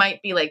 And they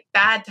might be like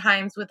bad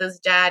times with his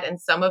dad. And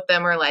some of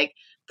them are like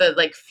the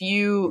like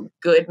few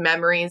good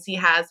memories he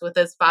has with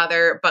his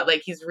father. But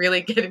like he's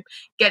really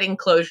getting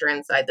closure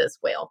inside this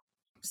whale.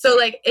 So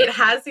like it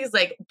has these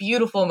like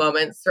beautiful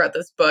moments throughout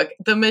this book.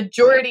 The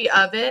majority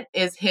of it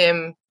is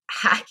him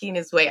hacking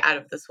his way out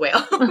of this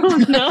whale.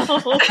 Oh,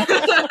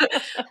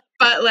 no.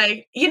 But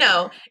like, you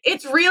know,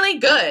 it's really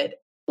good.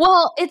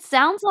 Well, it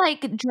sounds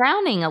like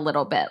Drowning a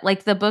little bit,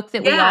 like the book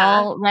that we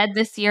all read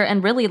this year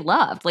and really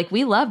loved. Like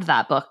we loved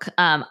that book.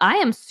 I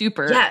am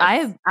super.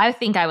 Yes. I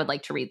think I would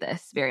like to read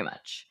this very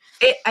much.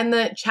 And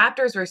the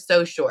chapters were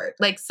so short.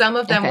 Like some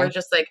of them were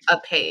just like a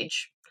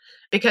page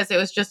because it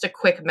was just a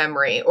quick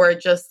memory or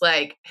just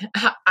like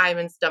I'm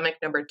in stomach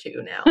number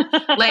 2 now.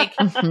 Like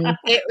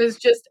it was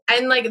just,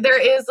 and like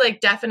there is like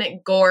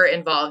definite gore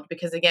involved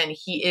because again,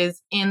 he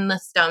is in the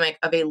stomach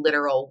of a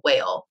literal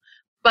whale.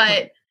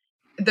 But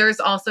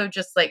there's also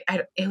just like,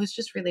 it was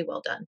just really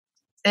well done.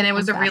 And it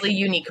was a really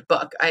unique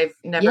book. I've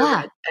never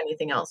read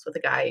anything else with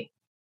a guy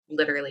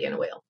literally in a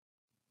whale.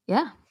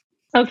 Yeah.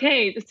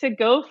 Okay. To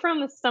go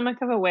from the stomach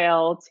of a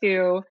whale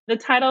to the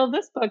title of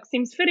this book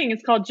seems fitting.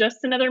 It's called Just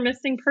Another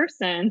Missing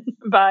Person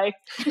by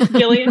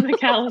Gillian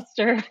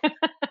McAllister.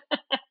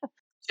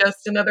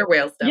 Just another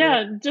whale stomach.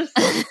 Yeah,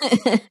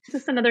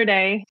 just another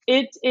day.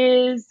 It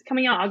is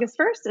coming out August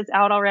 1st. It's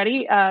out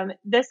already.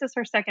 This is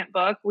her second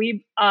book.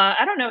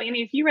 I don't know,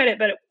 Amy, if you read it,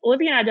 but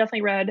Olivia and I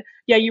definitely read.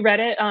 Yeah, you read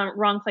it.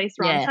 Wrong Place,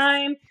 Wrong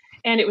Time.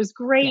 And it was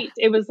great.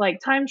 Yeah. It was like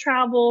time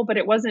travel, but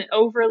it wasn't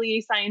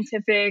overly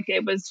scientific.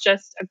 It was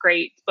just a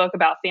great book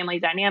about family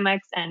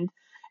dynamics and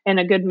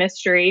a good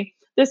mystery.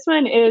 This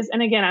one is,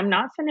 and again, I'm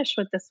not finished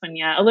with this one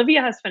yet.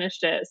 Olivia has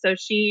finished it. So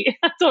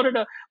I told her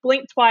to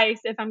blink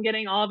twice if I'm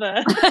getting all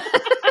the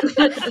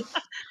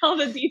all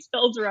the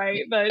details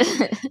right. But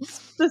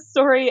the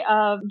story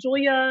of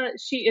Julia,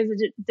 she is a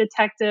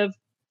detective.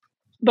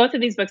 Both of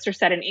these books are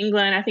set in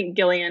England. I think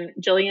Gillian,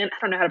 I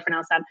don't know how to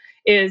pronounce that,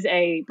 is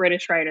a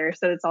British writer.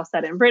 So it's all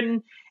set in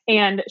Britain.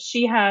 And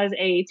she has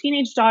a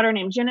teenage daughter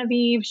named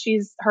Genevieve.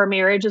 Her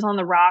marriage is on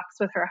the rocks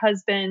with her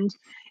husband.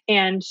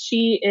 And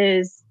she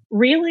is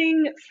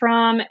reeling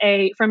from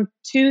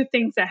two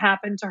things that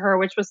happened to her,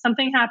 which was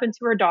something happened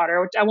to her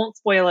daughter, which I won't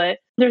spoil it.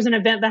 There's an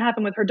event that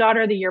happened with her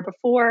daughter the year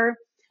before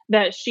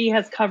that she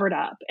has covered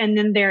up. And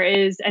then there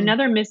is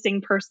another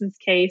missing persons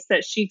case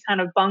that she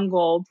kind of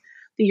bungled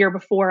the year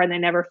before and they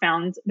never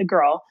found the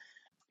girl.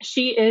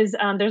 She is,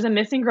 there's a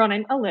missing girl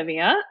named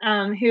Olivia,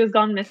 who has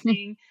gone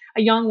missing,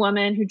 a young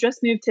woman who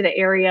just moved to the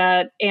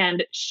area,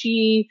 and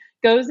she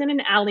goes in an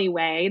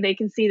alleyway. They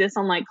can see this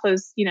on like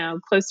closed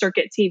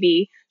circuit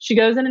TV. She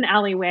goes in an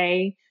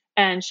alleyway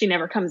and she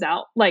never comes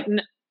out. Like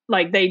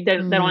they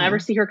don't ever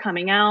see her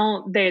coming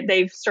out.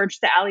 They've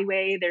searched the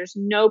alleyway. There's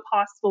no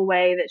possible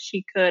way that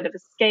she could have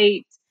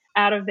escaped.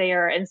 out of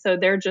there. And so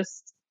they're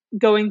just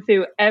going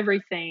through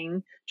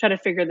everything, try to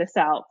figure this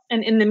out.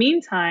 And in the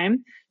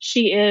meantime,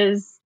 she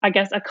is, I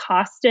guess,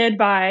 accosted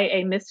by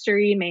a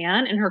mystery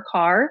man in her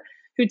car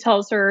who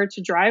tells her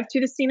to drive to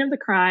the scene of the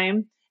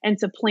crime and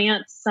to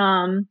plant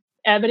some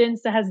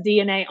evidence that has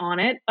DNA on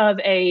it of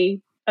a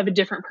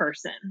different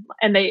person.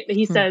 And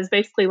he says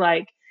basically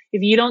like,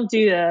 if you don't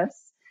do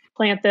this,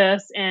 plant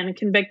this and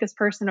convict this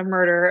person of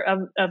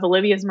murder, of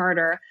Olivia's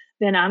murder,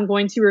 then I'm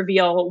going to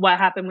reveal what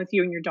happened with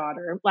you and your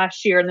daughter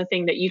last year and the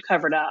thing that you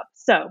covered up.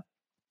 So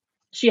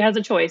she has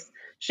a choice.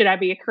 Should I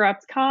be a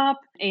corrupt cop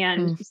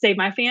and save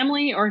my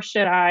family, or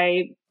should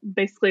I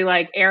basically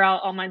like air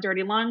out all my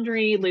dirty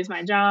laundry, lose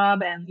my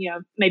job, and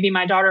maybe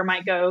my daughter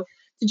might go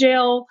to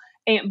jail,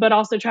 but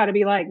also try to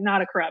be like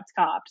not a corrupt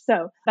cop.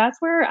 So that's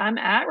where I'm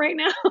at right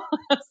now.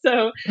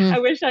 So I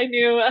wish I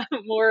knew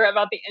more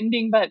about the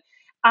ending, but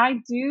I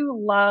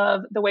do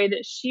love the way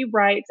that she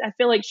writes. I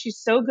feel like she's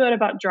so good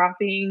about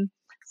dropping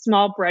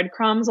small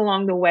breadcrumbs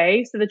along the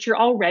way so that you're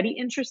already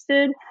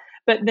interested.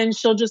 But then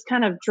she'll just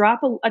kind of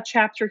drop a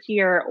chapter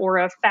here or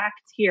a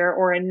fact here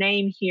or a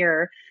name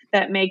here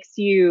that makes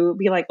you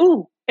be like,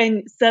 ooh,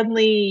 and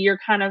suddenly you're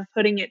kind of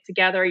putting it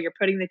together. You're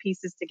putting the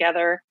pieces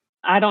together.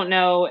 I don't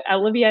know.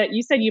 Olivia,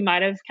 you said you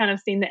might have kind of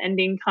seen the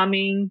ending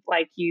coming,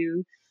 like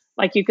you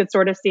could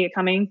sort of see it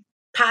coming.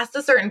 Past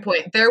a certain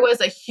point, there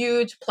was a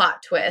huge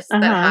plot twist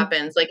that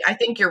happens. Like, I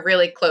think you're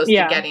really close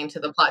to getting to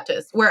the plot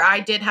twist, where I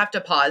did have to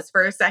pause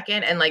for a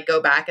second and like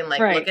go back and like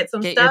look at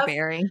some Get stuff. Your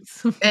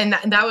bearings. And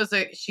that was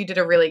she did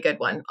a really good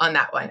one on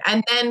that one.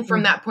 And then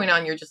from that point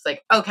on, you're just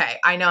like, okay,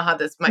 I know how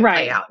this might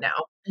play out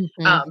now.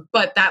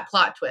 But that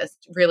plot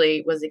twist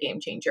really was a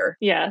game changer.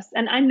 Yes.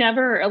 And I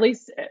never, at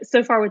least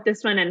so far with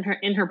this one and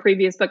in her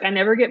previous book, I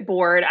never get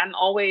bored. I'm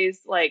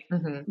always like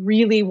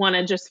really want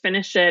to just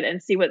finish it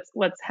and see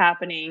what's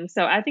happening.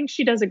 So I think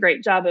she does a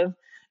great job of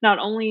not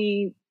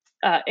only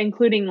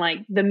including like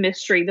the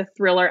mystery, the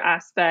thriller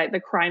aspect, the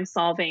crime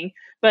solving,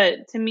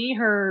 but to me,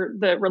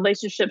 the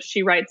relationships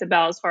she writes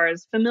about as far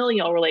as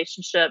familial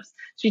relationships,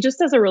 she just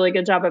does a really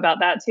good job about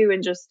that too.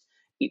 And just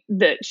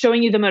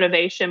showing you the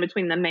motivation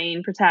between the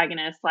main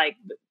protagonists, like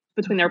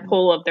between their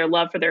pull of their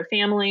love for their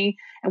family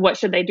and what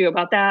should they do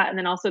about that. And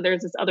then also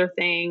there's this other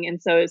thing.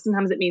 And so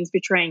sometimes it means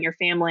betraying your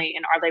family,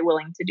 and are they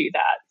willing to do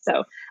that?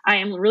 So I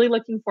am really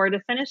looking forward to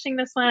finishing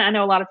this one. I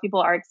know a lot of people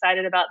are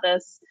excited about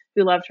this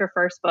who loved her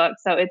first book.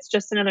 So it's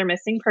Just Another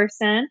Missing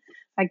Person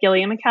by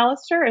Gillian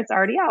McAllister. It's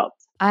already out.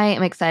 I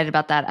am excited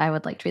about that. I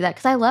would like to read that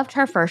because I loved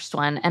her first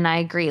one. And I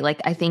agree. Like,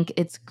 I think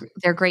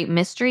they're great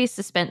mystery,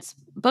 suspense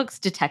books,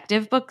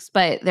 detective books,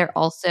 but they're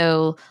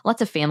also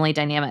lots of family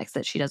dynamics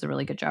that she does a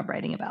really good job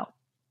writing about.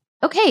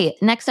 Okay,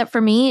 next up for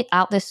me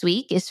out this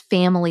week is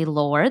Family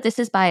Lore. This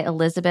is by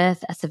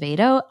Elizabeth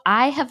Acevedo.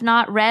 I have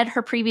not read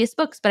her previous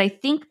books, but I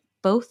think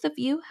both of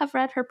you have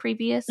read her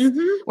previous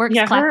works.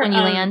 Yeah, Clap When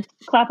You Land.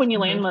 Clap When You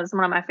Land was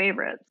one of my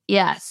favorites.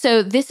 Yeah.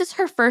 So this is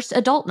her first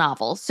adult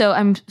novel. So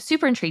I'm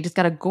super intrigued. It's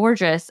got a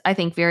gorgeous, I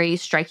think, very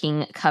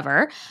striking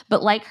cover.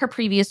 But like her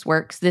previous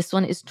works, this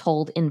one is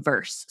told in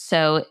verse.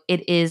 So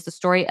it is the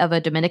story of a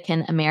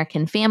Dominican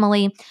American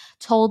family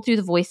told through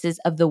the voices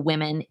of the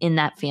women in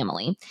that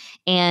family,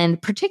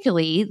 and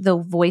particularly the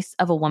voice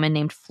of a woman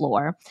named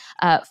Flor.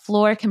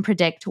 Flor can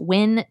predict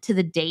when to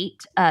the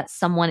date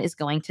someone is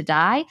going to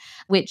die,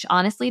 which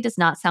honestly does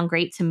not sound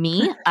great to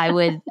me. I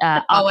would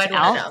opt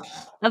out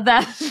of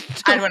that.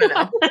 I'd want to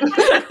know.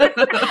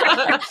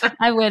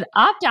 I would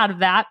opt out of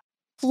that.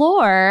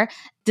 Flor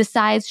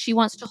decides she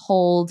wants to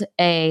hold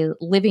a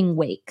living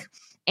wake.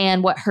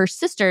 And what her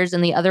sisters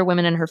and the other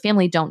women in her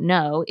family don't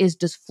know is,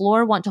 does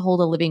Flor want to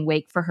hold a living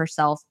wake for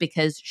herself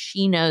because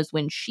she knows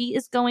when she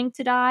is going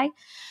to die?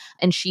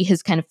 And she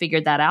has kind of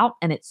figured that out,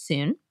 and it's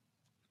soon.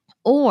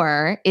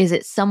 Or is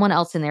it someone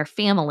else in their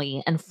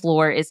family and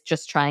Flor is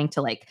just trying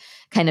to like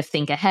kind of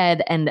think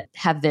ahead and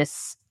have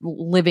this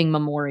living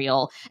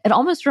memorial? It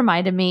almost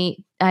reminded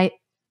me,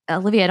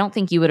 Olivia, I don't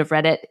think you would have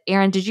read it.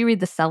 Erin, did you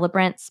read The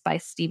Celebrants by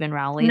Stephen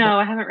Rowley? No,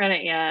 I haven't read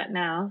it yet.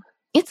 No.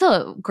 It's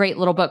a great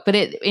little book, but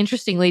it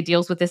interestingly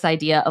deals with this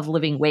idea of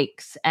living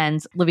wakes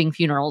and living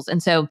funerals.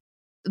 And so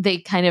they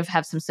kind of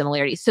have some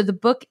similarities. So the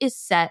book is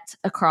set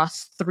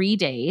across 3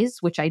 days,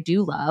 which I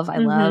do love. I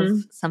love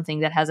something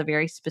that has a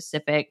very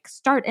specific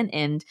start and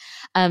end.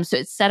 So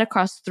it's set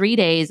across 3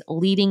 days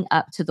leading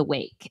up to the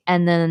wake.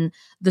 And then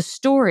the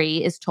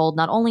story is told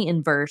not only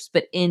in verse,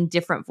 but in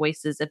different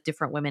voices of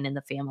different women in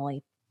the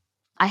family.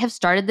 I have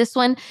started this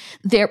one.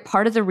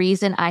 Part of the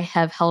reason I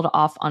have held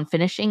off on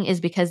finishing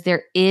is because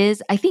there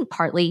is, I think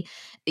partly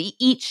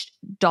each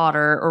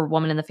daughter or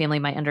woman in the family,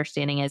 my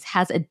understanding is,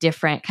 has a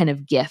different kind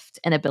of gift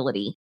and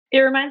ability. It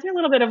reminds me a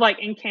little bit of like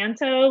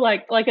Encanto,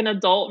 like an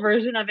adult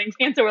version of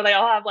Encanto where they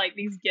all have like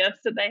these gifts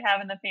that they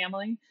have in the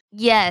family.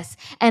 Yes.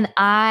 And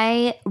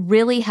I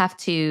really have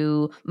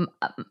to,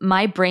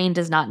 my brain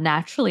does not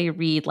naturally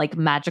read like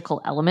magical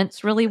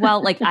elements really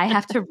well. Like I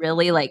have to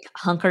really like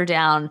hunker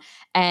down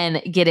and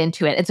get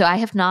into it. And so I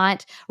have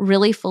not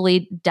really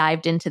fully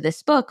dived into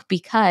this book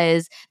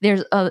because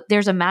there's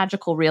a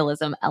magical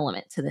realism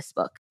element to this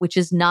book, which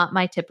is not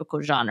my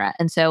typical genre.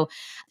 And so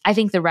I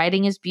think the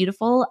writing is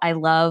beautiful. I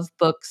love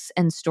books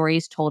and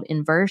stories told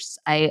in verse.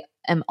 I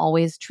am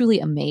always truly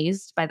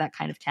amazed by that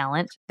kind of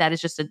talent. That is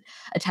just a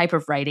type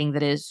of writing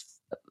that is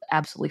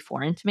absolutely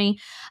foreign to me.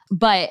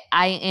 But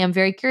I am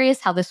very curious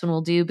how this one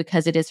will do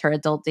because it is her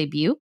adult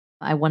debut.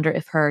 I wonder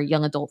if her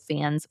young adult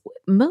fans,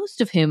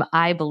 most of whom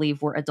I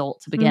believe were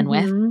adult to begin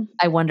with,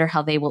 I wonder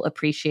how they will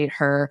appreciate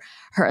her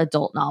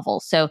adult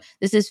novel. So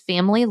this is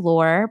Family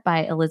Lore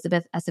by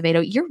Elizabeth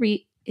Acevedo.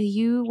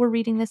 You were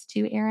reading this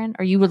too, Erin,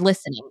 or you were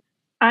listening?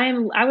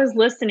 I was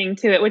listening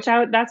to it,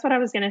 that's what I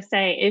was going to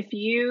say. If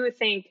you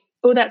think,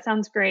 oh, that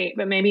sounds great,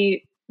 but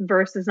maybe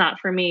verse is not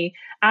for me.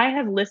 I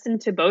have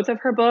listened to both of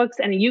her books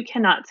and you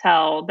cannot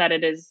tell that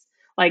it is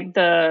like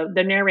the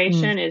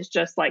narration is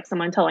just like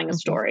someone telling a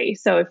story.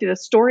 So if the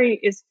story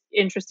is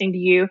interesting to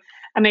you,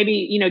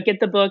 maybe, get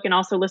the book and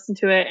also listen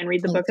to it and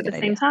read the book at the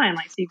same time.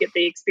 Like, so you get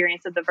the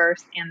experience of the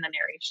verse and the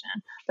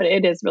narration, but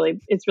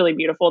it's really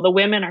beautiful. The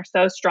women are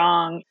so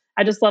strong.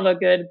 I just love a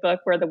good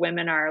book where the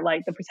women are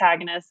like the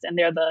protagonists and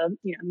they're the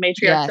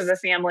matriarchs of the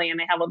family and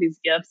they have all these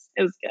gifts.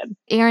 It was good.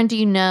 Erin, do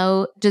you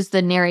know, does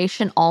the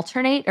narration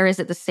alternate or is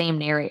it the same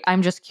narrator?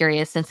 I'm just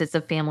curious since it's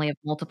a family of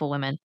multiple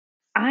women.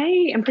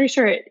 I am pretty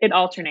sure it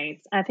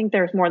alternates. I think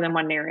there's more than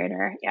one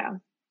narrator. Yeah.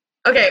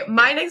 Okay,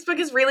 my next book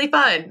is really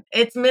fun.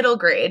 It's middle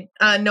grade.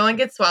 No One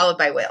Gets Swallowed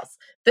by Whales.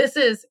 This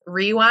is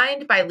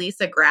Rewind by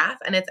Lisa Graff,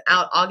 and it's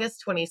out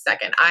August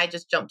 22nd. I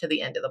just jumped to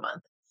the end of the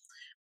month.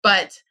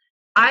 But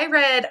I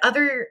read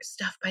other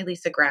stuff by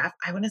Lisa Graff.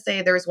 I want to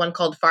say there was one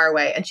called Far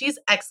Away, and she's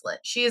excellent.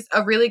 She's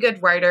a really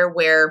good writer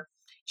where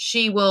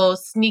she will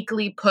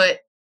sneakily put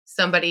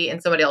somebody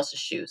in somebody else's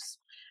shoes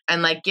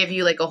and like give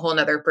you like a whole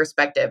nother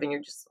perspective.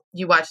 And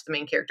you watch the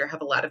main character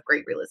have a lot of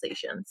great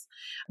realizations.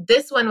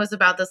 This one was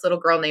about this little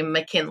girl named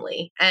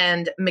McKinley,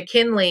 and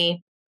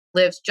McKinley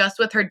lives just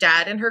with her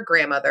dad and her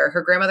grandmother.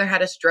 Her grandmother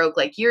had a stroke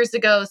like years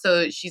ago.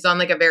 So she's on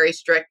like a very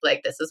strict,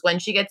 like, this is when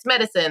she gets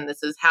medicine.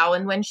 This is how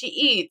and when she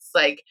eats.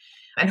 Like,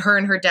 and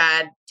her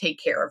dad take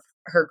care of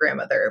her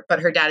grandmother, but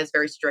her dad is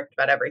very strict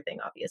about everything,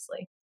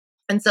 obviously.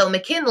 And so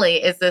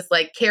McKinley is this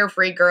like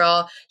carefree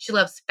girl. She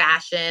loves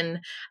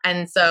fashion.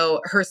 And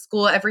so her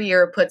school every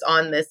year puts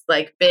on this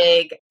like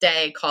big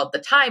day called the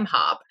Time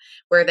Hop,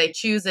 where they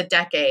choose a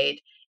decade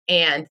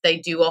and they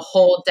do a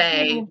whole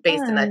day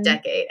based in that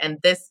decade. And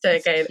this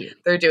decade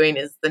they're doing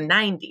is the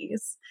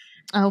 90s.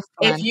 Oh,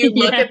 fun. If you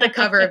look at the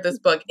cover of this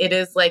book, it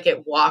is like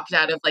it walked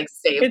out of like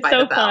Saved by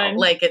the Bell. Fun.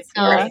 Like it's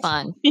great.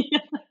 Fun.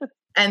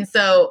 And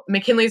so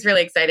McKinley's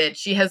really excited.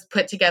 She has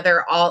put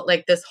together all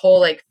like this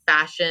whole like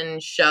fashion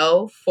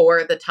show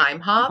for the Time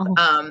Hop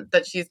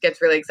that she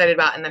gets really excited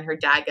about. And then her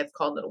dad gets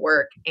called into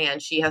work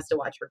and she has to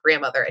watch her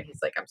grandmother. And he's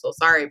like, I'm so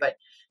sorry, but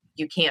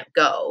you can't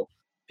go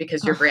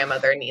because your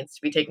grandmother needs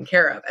to be taken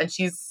care of. And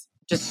she's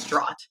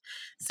distraught.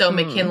 So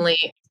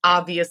McKinley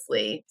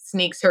obviously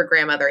sneaks her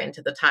grandmother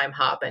into the Time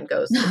Hop and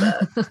goes to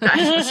the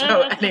fashion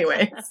show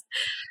anyways.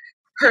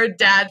 Her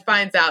dad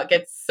finds out,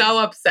 gets so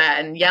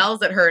upset and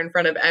yells at her in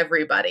front of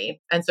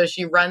everybody. And so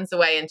she runs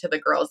away into the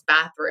girls'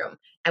 bathroom.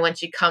 And when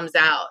she comes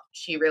out,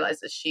 she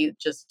realizes she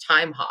just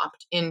time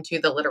hopped into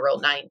the literal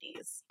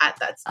 90s at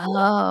that school.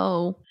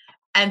 Oh.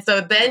 And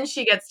so then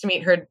she gets to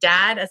meet her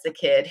dad as a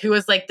kid, who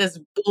was like this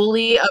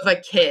bully of a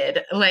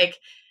kid, like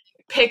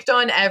picked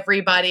on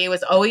everybody,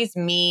 was always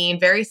mean,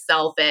 very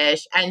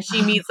selfish. And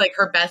she meets like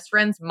her best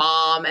friend's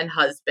mom and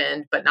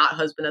husband, but not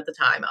husband at the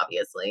time,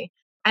 obviously.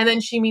 And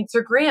then she meets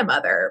her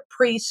grandmother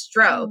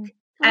pre-stroke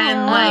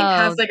and like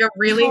has like a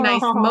really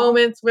nice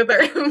moments with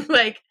her.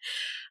 Like,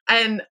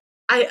 and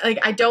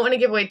I don't want to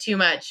give away too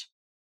much,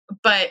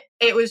 but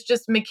it was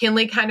just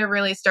McKinley kind of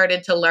really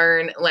started to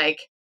learn like,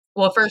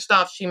 well, first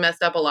off, she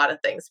messed up a lot of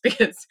things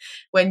because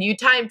when you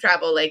time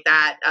travel like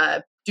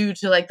that, due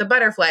to like the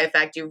butterfly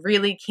effect, you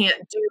really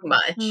can't do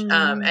much.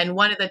 And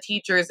one of the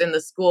teachers in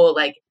the school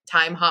like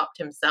time hopped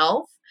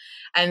himself.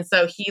 And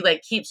so he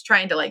like keeps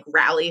trying to like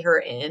rally her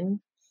in.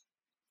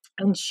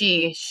 And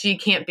she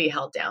can't be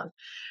held down.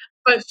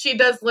 But she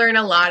does learn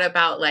a lot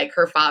about like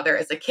her father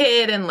as a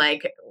kid and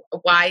like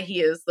why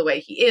he is the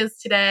way he is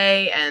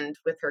today and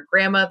with her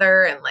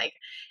grandmother. And like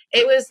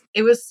it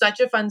was such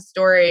a fun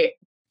story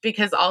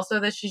because also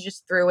that she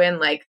just threw in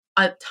like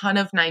a ton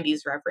of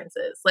 90s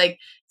references. Like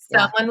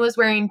someone was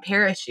wearing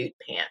parachute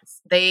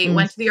pants. They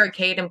went to the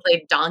arcade and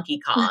played Donkey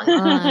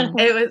Kong.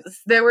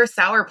 There were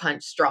Sour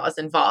Punch straws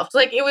involved.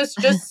 Like it was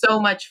just so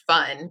much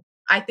fun.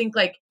 I think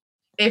like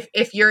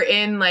if you're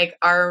in like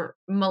our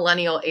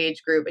millennial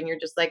age group and you're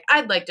just like,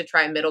 I'd like to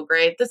try middle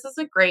grade, this is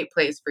a great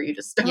place for you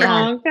to start.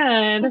 Oh,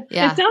 good.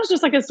 Yeah. It sounds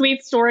just like a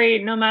sweet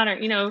story, no matter,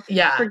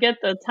 Yeah. forget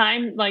the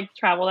time, like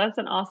travel. That's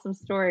an awesome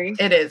story.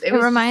 It is. It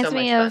reminds so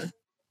me of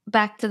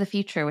Back to the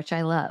Future, which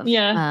I love.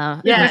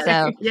 Yeah.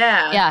 So,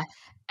 yeah.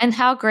 And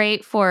how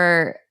great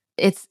for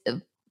it's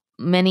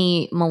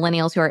many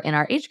millennials who are in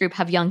our age group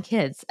have young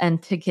kids,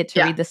 and to get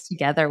to read this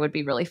together would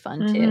be really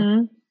fun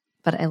too.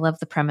 But I love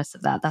the premise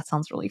of that. That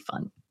sounds really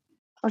fun.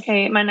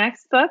 Okay, my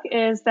next book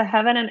is The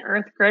Heaven and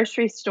Earth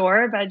Grocery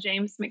Store by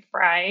James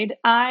McBride.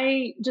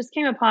 I just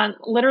came upon,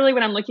 literally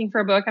when I'm looking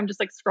for a book, I'm just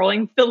like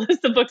scrolling the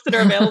list of books that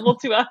are available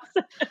to us.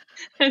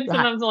 And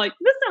sometimes I'm like,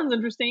 this sounds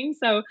interesting.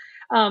 So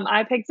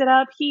I picked it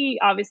up. He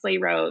obviously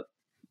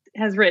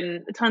has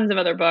written tons of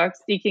other books,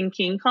 Deacon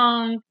King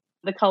Kong,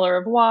 The Color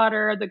of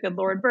Water, The Good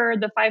Lord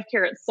Bird, The 5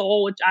 Carat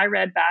Soul, which I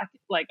read back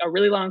like a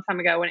really long time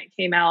ago when it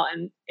came out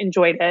and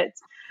enjoyed it.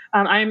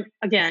 I'm,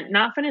 again,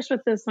 not finished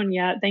with this one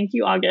yet. Thank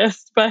you,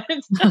 August, but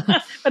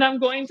I'm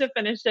going to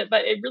finish it.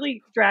 But it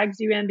really drags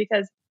you in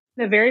because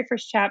the very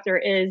first chapter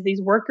is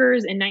these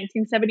workers in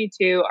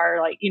 1972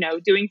 are like,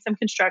 doing some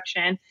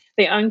construction.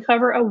 They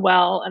uncover a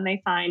well and they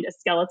find a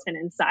skeleton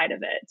inside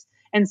of it.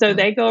 And so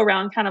they go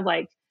around kind of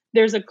like,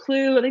 there's a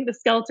clue. I think the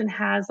skeleton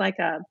has like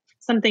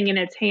something in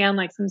its hand,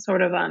 like some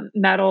sort of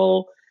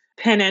metal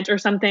pennant or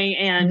something,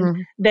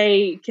 and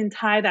they can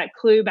tie that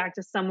clue back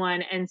to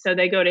someone. And so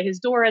they go to his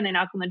door and they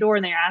knock on the door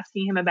and they're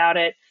asking him about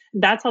it.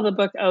 That's how the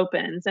book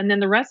opens. And then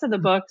the rest of the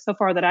book so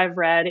far that I've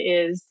read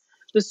is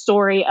the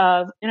story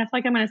of, and I feel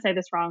like I'm going to say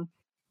this wrong.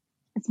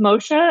 It's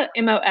Moshe,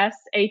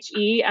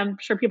 Moshe. I'm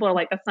sure people are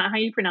like, that's not how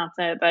you pronounce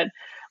it, but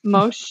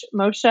Moshe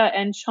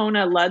and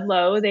Chona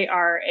Ludlow. They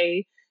are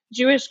a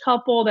Jewish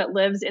couple that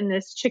lives in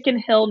this Chicken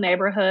Hill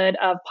neighborhood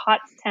of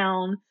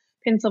Pottstown,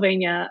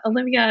 Pennsylvania.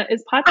 Olivia,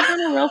 is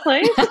Pottstown a real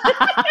place?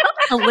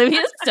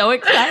 Olivia's so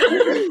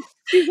excited.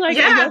 She's like,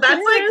 yeah,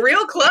 that's like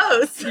real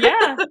close.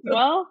 Yeah.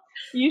 Well,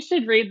 you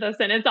should read this.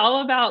 And it's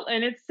all about,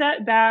 and it's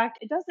set back.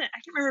 I can't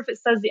remember if it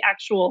says the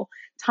actual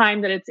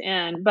time that it's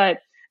in, but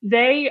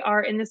they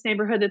are in this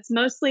neighborhood that's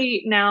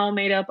mostly now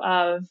made up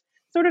of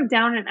sort of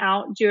down and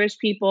out Jewish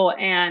people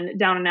and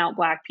down and out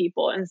Black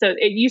people. And so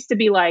it used to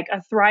be like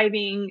a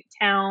thriving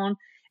town.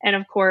 And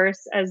of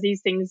course, as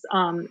these things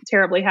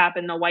terribly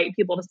happen, the white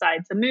people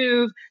decide to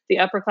move, the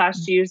upper class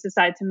Jews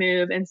decide to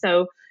move. And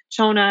so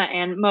Chona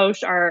and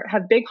Moshe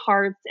have big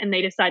hearts and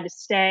they decide to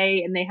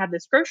stay. And they have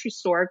this grocery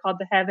store called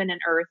the Heaven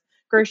and Earth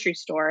Grocery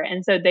Store.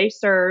 And so they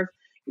serve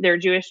their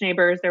Jewish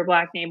neighbors, their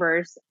Black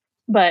neighbors,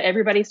 but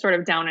everybody's sort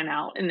of down and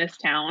out in this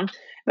town.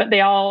 But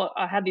they all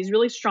have these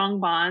really strong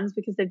bonds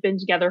because they've been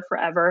together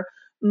forever.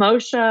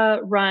 Moshe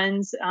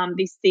runs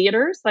these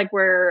theaters, like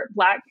where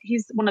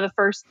he's one of the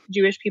first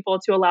Jewish people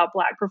to allow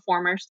Black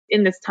performers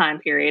in this time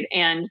period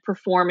and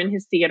perform in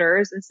his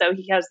theaters. And so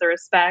he has the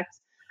respect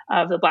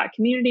of the Black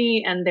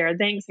community and their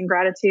thanks and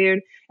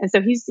gratitude. And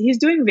so he's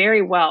doing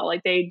very well.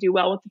 Like they do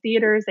well with the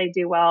theaters, they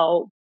do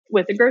well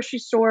with the grocery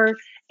store.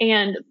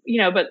 And,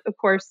 but of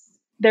course,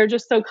 they're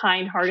just so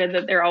kind-hearted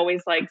that they're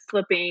always like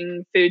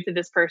slipping food to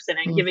this person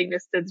and giving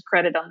this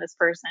credit on this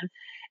person.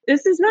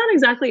 This is not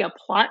exactly a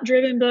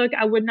plot-driven book,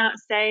 I would not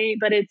say,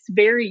 but it's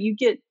you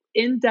get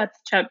in-depth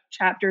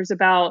chapters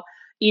about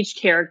each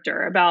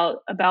character,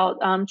 about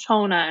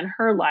Chona and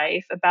her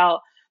life,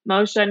 about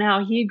Moshe and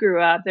how he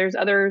grew up. There's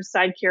other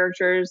side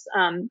characters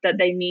that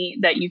they meet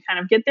that you kind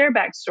of get their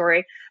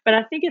backstory. But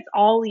I think it's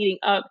all leading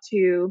up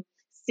to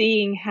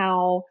seeing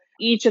how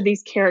each of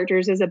these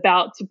characters is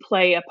about to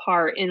play a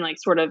part in like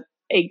sort of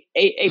a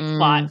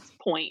plot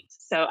point.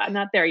 So I'm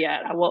not there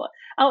yet. I'll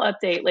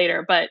update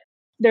later, but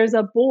there's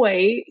a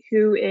boy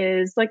who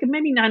is like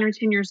maybe 9 or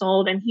 10 years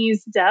old and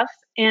he's deaf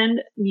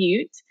and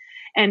mute.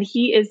 And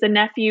he is the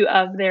nephew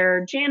of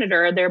their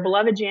janitor, their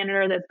beloved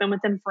janitor that's been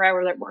with them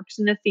forever, that works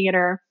in the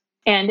theater.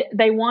 And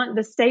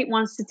the state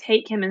wants to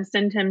take him and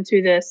send him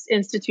to this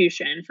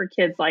institution for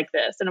kids like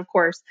this. And of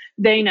course,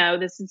 they know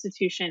this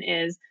institution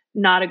is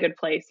not a good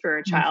place for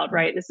a child,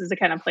 right? This is the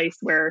kind of place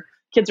where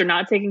kids are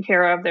not taken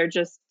care of. They're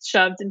just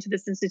shoved into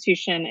this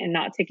institution and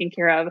not taken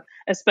care of,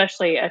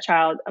 especially a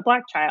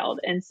Black child.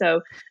 And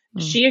so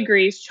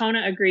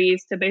Chona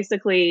agrees to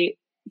basically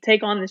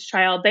take on this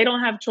child. They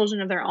don't have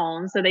children of their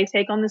own, so they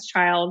take on this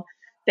child.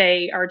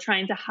 They are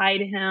trying to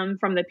hide him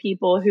from the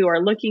people who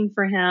are looking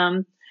for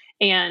him.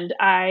 And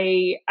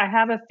I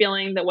have a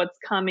feeling that what's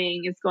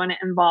coming is going to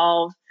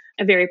involve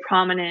a very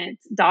prominent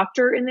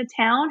doctor in the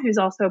town who's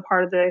also a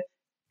part of the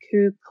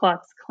Ku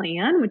Klux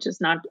Klan, which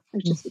is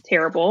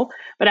terrible.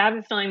 But I have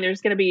a feeling there's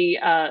going to be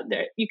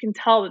you can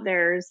tell that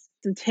there's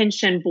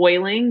tension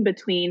boiling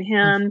between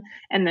him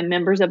and the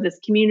members of this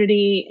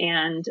community,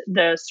 and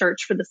the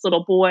search for this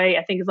little boy,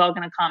 I think, is all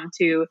going to come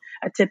to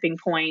a tipping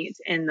point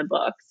in the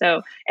book.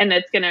 So, and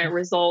it's going to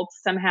result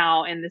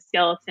somehow in the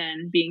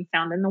skeleton being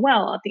found in the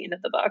well at the end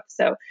of the book.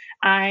 So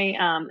I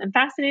am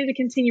fascinated to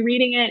continue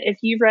reading it. If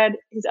you've read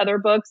his other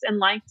books and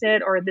liked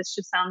it, or this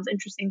just sounds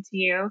interesting to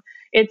you,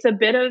 it's a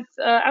bit of,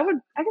 I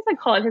guess I'd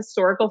call it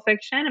historical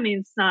fiction. I mean,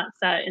 it's not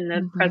set in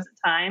the present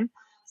time.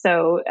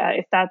 So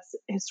if that's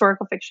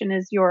historical fiction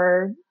is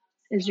your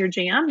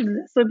jam,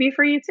 this would be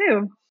for you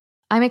too.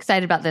 I'm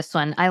excited about this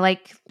one. I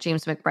like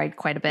James McBride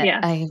quite a bit. Yes.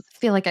 I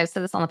feel like I've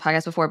said this on the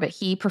podcast before, but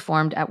he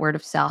performed at Word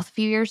of South a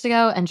few years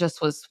ago and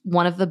just was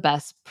one of the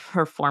best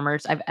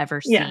performers I've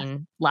ever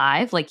seen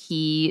live. Like,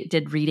 he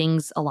did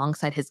readings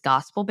alongside his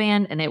gospel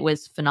band and it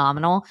was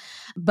phenomenal.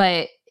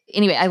 But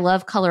anyway, I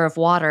love Color of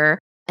Water.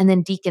 And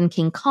then Deacon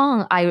King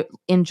Kong I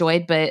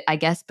enjoyed, but I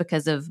guess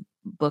because of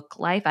book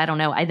life, I don't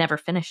know, I never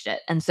finished it.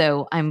 And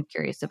so I'm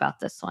curious about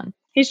this one.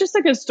 He's just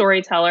a good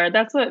storyteller.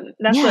 That's what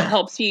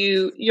helps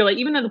you. You're like,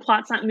 even though the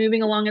plot's not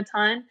moving along a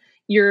ton,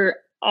 you're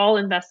all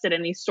invested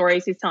in these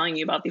stories he's telling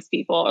you about these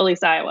people, or at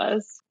least I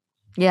was.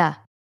 Yeah.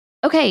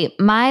 Okay,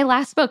 my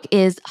last book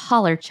is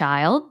Holler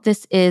Child.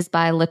 This is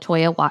by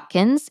Latoya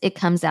Watkins. It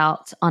comes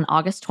out on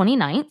August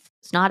 29th.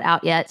 It's not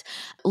out yet.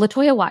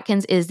 Latoya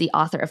Watkins is the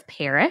author of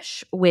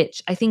Perish,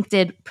 which I think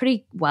did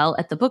pretty well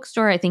at the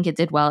bookstore. I think it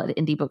did well at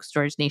indie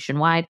bookstores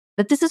nationwide.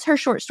 But this is her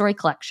short story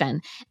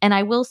collection. And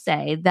I will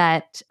say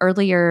that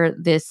earlier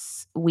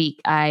this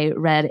week, I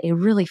read a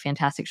really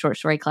fantastic short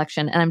story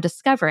collection. And I'm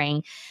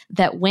discovering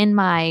that when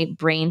my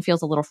brain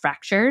feels a little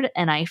fractured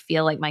and I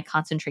feel like my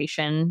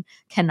concentration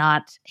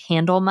cannot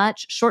handle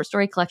much, short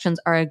story collections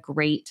are a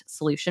great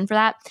solution for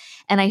that.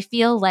 And I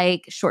feel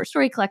like short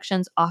story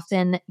collections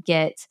often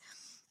get,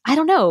 I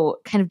don't know,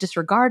 kind of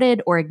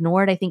disregarded or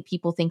ignored. I think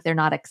people think they're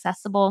not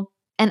accessible.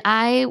 And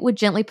I would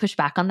gently push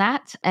back on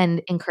that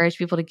and encourage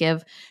people to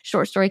give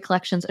short story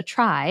collections a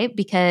try,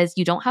 because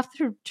you don't have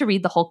to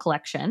read the whole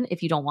collection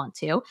if you don't want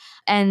to.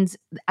 And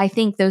I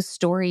think those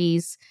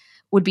stories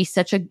would be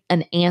such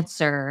an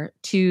answer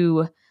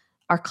to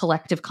our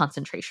collective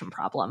concentration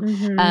problem.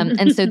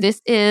 And so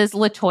this is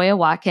Latoya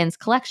Watkins'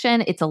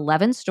 collection. It's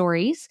 11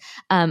 stories.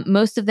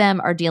 Most of them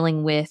are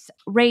dealing with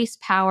race,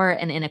 power,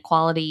 and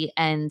inequality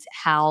and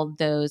how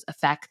those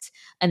affect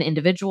an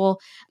individual.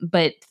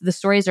 But the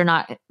stories are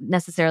not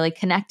necessarily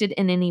connected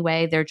in any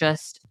way. They're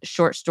just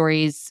short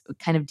stories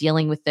kind of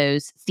dealing with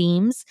those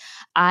themes.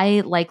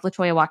 I like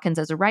Latoya Watkins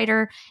as a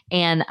writer,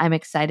 and I'm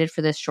excited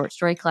for this short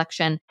story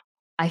collection.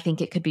 I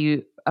think it could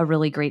be a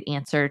really great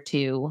answer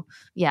to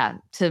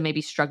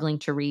maybe struggling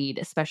to read,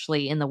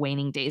 especially in the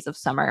waning days of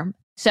summer.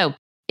 So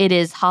it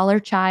is Holler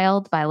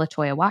Child by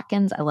Latoya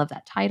Watkins. I love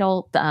that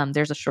title.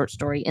 There's a short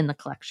story in the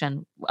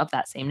collection of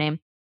that same name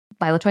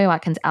by Latoya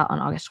Watkins, out on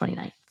August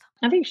 29th.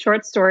 I think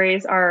short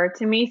stories are,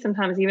 to me,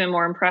 sometimes even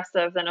more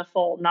impressive than a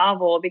full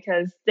novel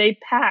because they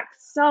pack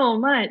so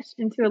much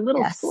into a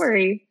little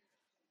story.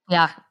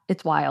 Yeah,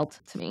 it's wild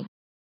to me.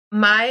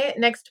 My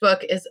next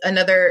book is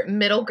another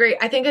middle grade.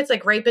 I think it's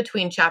like right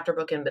between chapter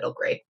book and middle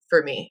grade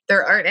for me.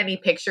 There aren't any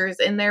pictures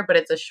in there, but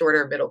it's a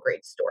shorter middle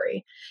grade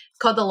story. It's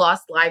called The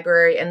Lost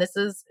Library. And this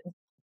is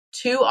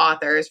two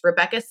authors,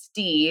 Rebecca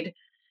Steed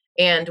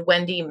and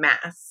Wendy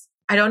Mass.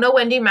 I don't know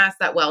Wendy Mass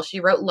that well.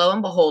 She wrote Lo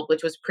and Behold,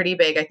 which was pretty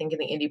big, I think, in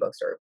the indie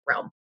bookstore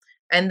realm.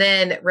 And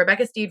then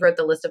Rebecca Steed wrote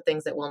The List of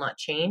Things That Will Not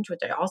Change,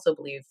 which I also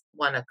believe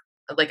won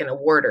an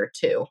award or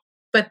two.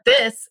 But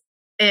this,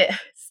 it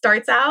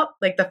starts out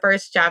like the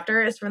first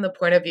chapter is from the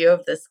point of view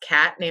of this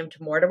cat named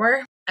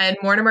Mortimer. And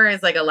Mortimer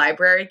is like a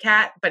library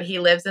cat, but he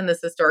lives in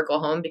this historical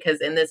home because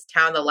in this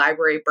town, the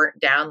library burnt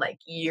down like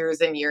years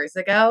and years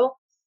ago.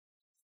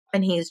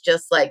 And he's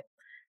just like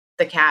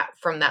the cat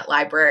from that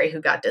library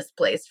who got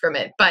displaced from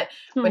it. But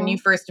when you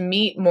first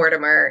meet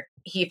Mortimer,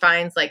 he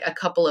finds like a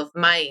couple of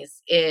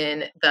mice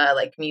in the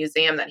like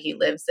museum that he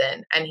lives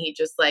in. And he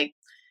just like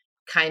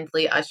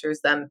kindly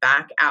ushers them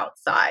back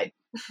outside.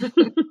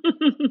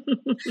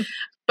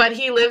 But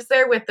he lives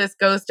there with this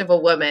ghost of a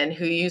woman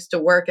who used to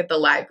work at the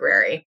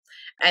library,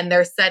 and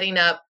they're setting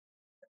up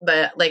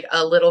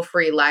a little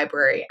free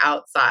library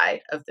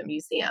outside of the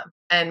museum.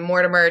 And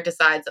Mortimer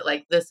decides that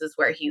like this is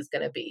where he's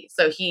going to be.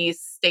 So he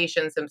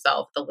stations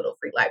himself at the little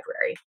free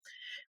library,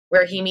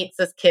 where he meets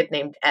this kid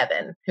named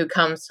Evan, who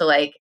comes to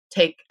like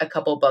take a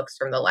couple books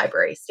from the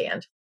library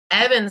stand.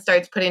 Evan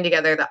starts putting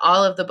together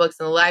all of the books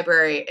in the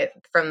library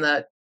from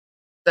the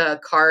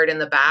card in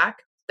the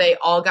back. They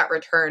all got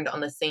returned on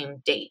the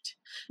same date.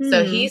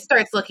 So he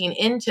starts looking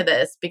into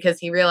this because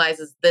he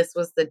realizes this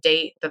was the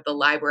date that the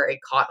library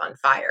caught on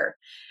fire.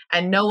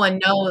 And no one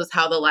knows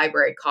how the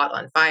library caught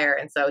on fire.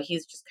 And so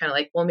he's just kind of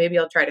like, well, maybe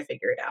I'll try to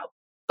figure it out.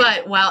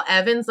 But while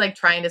Evan's like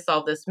trying to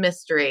solve this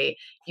mystery,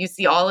 you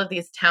see all of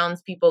these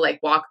townspeople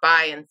like walk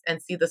by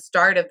and see the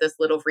start of this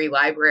little free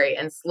library.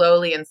 And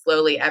slowly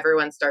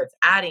everyone starts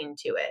adding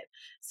to it.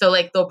 So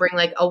like they'll bring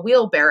like a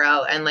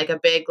wheelbarrow and like a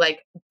big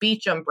like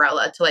beach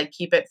umbrella to like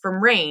keep it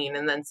from rain.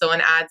 And then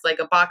someone adds like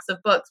a box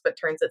of books but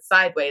turns it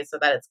sideways so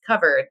that it's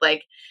covered.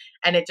 Like,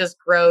 and it just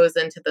grows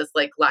into this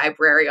like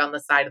library on the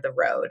side of the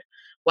road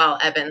while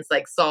Evan's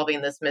like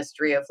solving this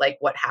mystery of like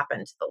what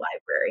happened to the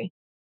library.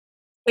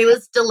 It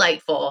was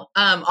delightful.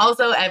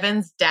 Also,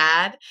 Evan's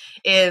dad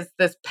is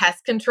this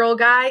pest control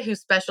guy who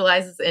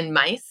specializes in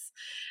mice.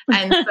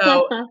 And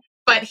so,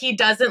 but he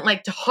doesn't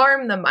like to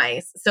harm the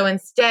mice. So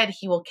instead,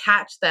 he will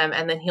catch them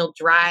and then he'll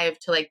drive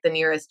to like the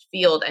nearest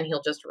field and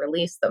he'll just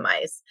release the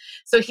mice.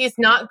 So he's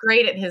not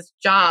great at his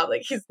job.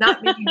 Like he's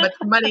not making much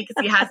money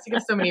because he has to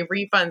give so many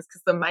refunds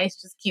because the mice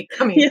just keep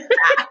coming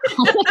back.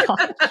 Oh my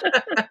gosh.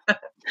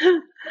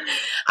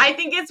 I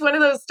think it's one of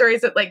those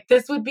stories that like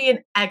this would be an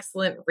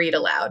excellent read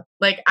aloud.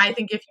 Like I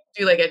think if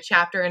you do like a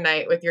chapter a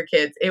night with your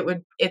kids,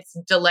 it's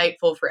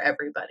delightful for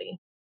everybody.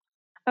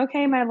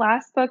 Okay, my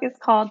last book is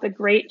called The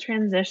Great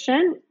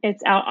Transition.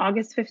 It's out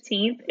August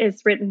 15th.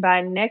 It's written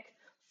by Nick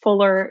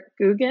Fuller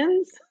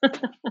Googins.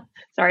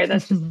 Sorry,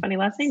 that's just a funny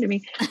last name to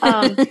me.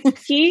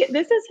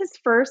 This is his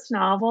first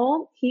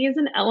novel. He is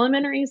an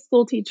elementary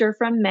school teacher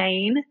from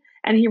Maine.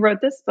 And he wrote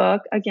this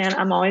book. Again,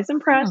 I'm always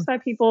impressed by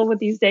people with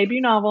these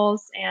debut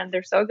novels, and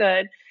they're so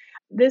good.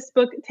 This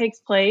book takes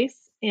place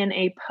in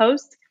a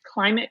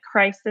post-climate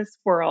crisis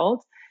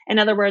world. In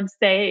other words,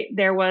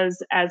 there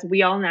was, as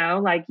we all know,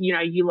 like, you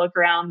know, you look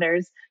around,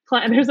 there's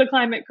a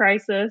climate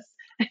crisis.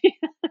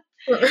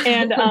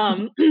 And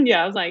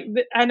yeah, I was like,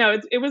 I know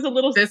it was a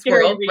little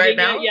scary reading right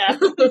now. It. Yeah,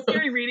 it was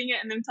scary reading it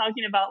and then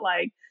talking about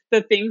like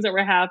the things that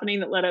were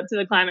happening that led up to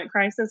the climate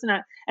crisis.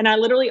 And I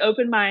literally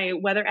opened my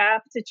weather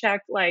app to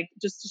check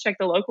just to check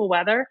the local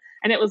weather,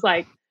 and it was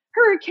like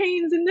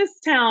hurricanes in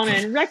this town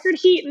and record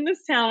heat in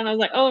this town. And I was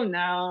like, oh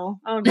no.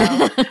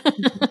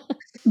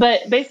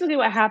 But basically,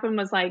 what happened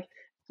was like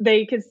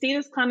they could see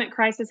this climate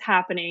crisis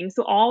happening,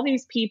 so all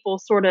these people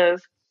sort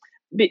of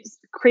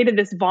created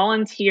this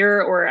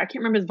volunteer, or I can't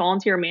remember, his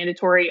volunteer or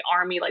mandatory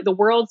army. Like the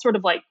world sort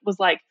of like was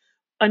like,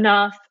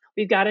 enough,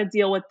 we've got to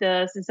deal with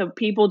this. And so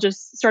people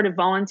just started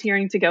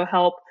volunteering to go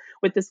help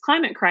with this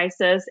climate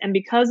crisis. And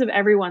because of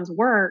everyone's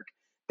work,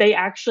 they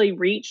actually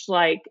reached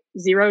like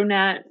zero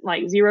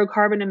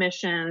carbon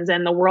emissions,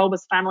 and the world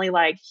was finally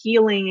like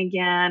healing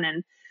again.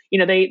 And, you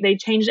know, they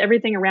changed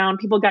everything around.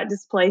 People got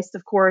displaced,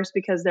 of course,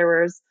 because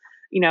there was,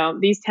 you know,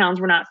 these towns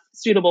were not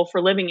suitable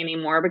for living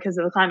anymore because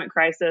of the climate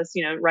crisis,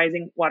 you know,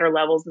 rising water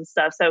levels and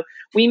stuff. So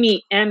we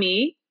meet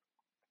Emmy,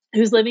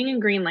 who's living in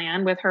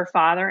Greenland with her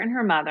father and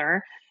her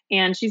mother,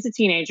 and she's a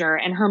teenager,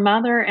 and her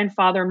mother and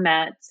father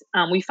met.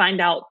 We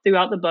find out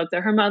throughout the book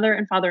that her mother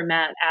and father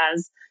met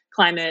as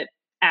climate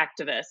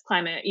activists,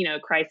 climate, you know,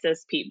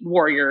 crisis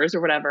warriors or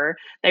whatever.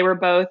 They were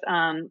both,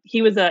 he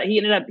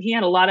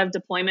had a lot of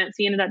deployments.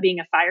 He ended up being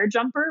a fire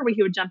jumper, where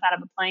he would jump out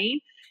of a plane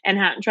and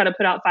try to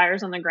put out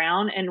fires on the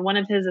ground. And one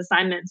of his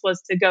assignments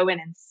was to go in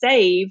and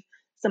save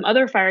some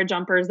other fire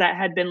jumpers that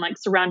had been like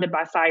surrounded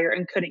by fire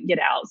and couldn't get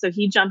out. So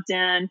he jumped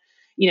in,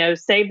 you know,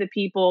 saved the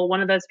people.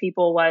 One of those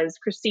people was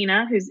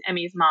Christina, who's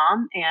Emmy's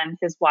mom, and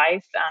his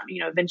wife.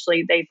 You know,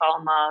 eventually they fall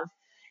in love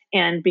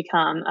and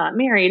become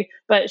married.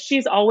 But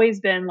she's always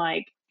been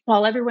like,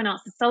 while everyone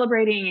else is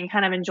celebrating and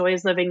kind of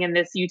enjoys living in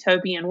this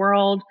utopian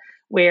world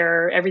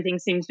where everything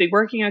seems to be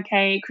working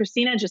okay,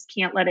 Christina just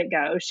can't let it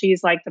go.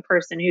 She's like the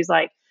person who's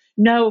like,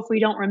 no, if we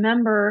don't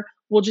remember,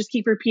 we'll just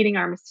keep repeating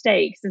our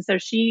mistakes. And so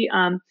she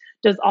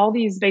does all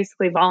these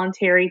basically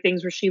voluntary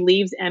things where she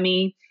leaves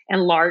Emmy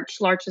and Larch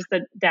is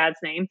the dad's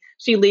name.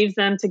 She leaves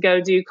them to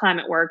go do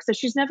climate work. So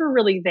she's never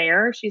really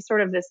there. She's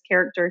sort of this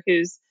character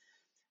who's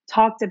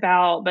talked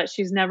about, but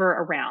she's never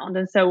around.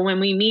 And so when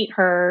we meet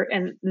her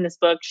in this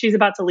book, she's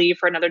about to leave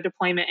for another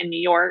deployment in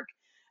New York,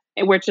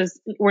 which is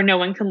where no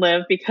one can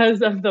live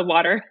because of the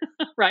water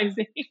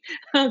rising.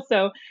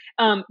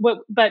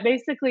 But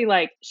basically,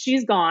 like,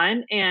 she's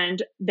gone,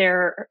 and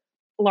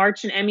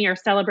Larch and Emmy are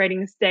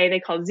celebrating this day they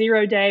call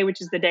Zero Day,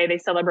 which is the day they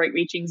celebrate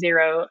reaching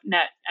zero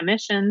net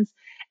emissions.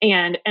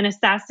 And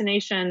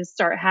assassinations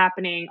start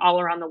happening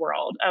all around the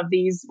world of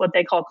these, what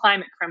they call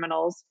climate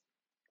criminals.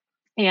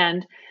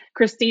 And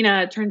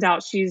Christina, turns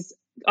out she's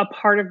a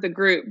part of the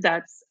group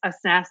that's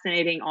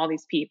assassinating all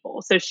these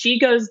people. So she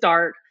goes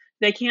dark.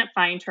 They can't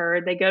find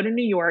her. They go to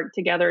New York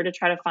together to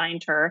try to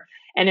find her.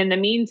 And in the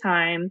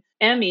meantime,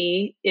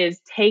 Emmy is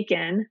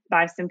taken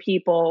by some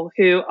people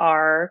who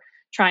are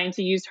trying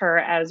to use her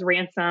as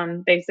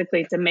ransom,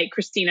 basically to make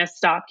Christina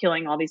stop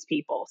killing all these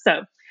people.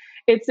 So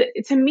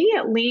to me,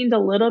 it leaned a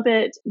little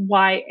bit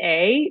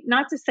YA,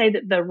 not to say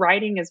that the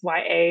writing is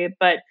YA,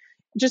 but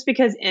just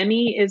because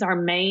Emmy is our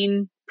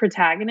main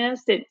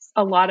protagonist, it's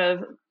a lot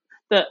of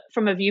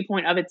from a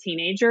viewpoint of a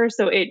teenager.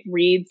 So it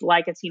reads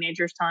like a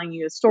teenager's telling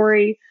you a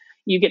story.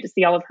 You get to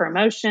see all of her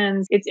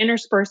emotions. It's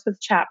interspersed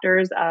with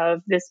chapters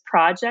of this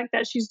project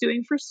that she's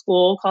doing for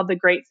school called the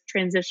Great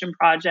Transition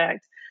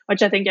Project,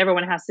 which I think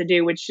everyone has to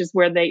do, which is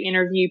where they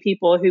interview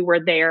people who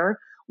were there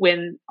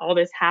when all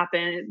this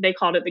happened. They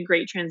called it the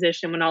Great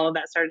Transition when all of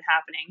that started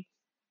happening.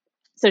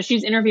 So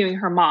she's interviewing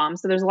her mom.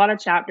 So there's a lot of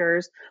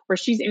chapters where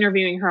she's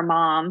interviewing her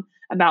mom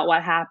about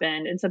what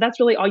happened. And so that's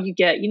really all you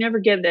get. You never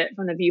get it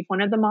from the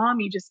viewpoint of the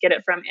mom. You just get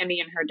it from Emmy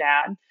and her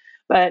dad.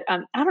 But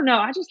I don't know.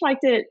 I just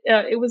liked it.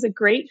 It was a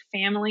great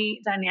family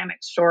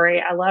dynamic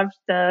story. I loved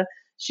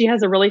she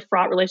has a really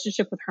fraught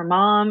relationship with her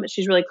mom.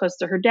 She's really close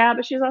to her dad,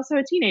 but she's also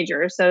a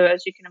teenager. So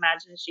as you can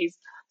imagine, she's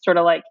sort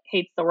of like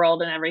hates the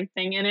world and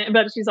everything in it.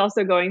 But she's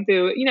also going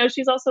through,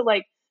 she's also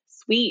like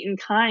sweet and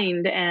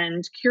kind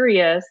and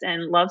curious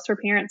and loves her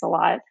parents a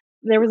lot.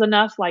 There was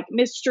enough like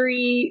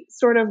mystery,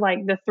 sort of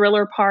like the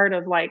thriller part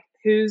of like,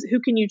 who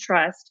can you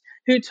trust?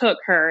 Who took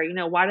her?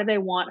 Why do they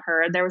want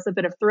her? There was a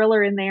bit of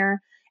thriller in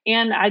there.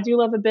 And I do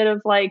love a bit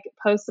of like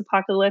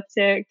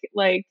post-apocalyptic,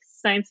 like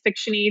science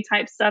fiction-y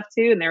type stuff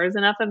too. And there was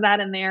enough of that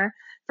in there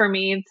for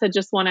me to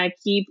just want to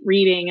keep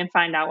reading and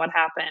find out what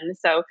happened.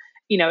 So,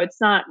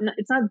 it's not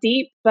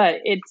deep,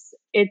 but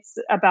it's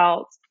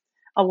about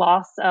a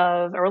loss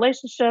of a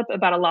relationship,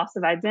 about a loss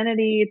of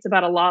identity. It's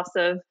about a loss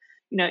of,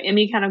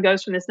 Emmy kind of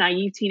goes from this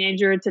naive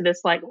teenager to this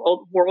like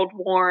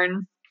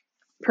world-worn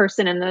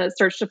person in the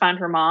search to find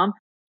her mom.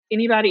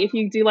 Anybody, if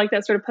you do like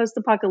that sort of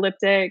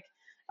post-apocalyptic,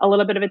 a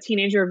little bit of a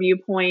teenager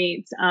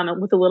viewpoint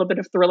with a little bit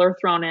of thriller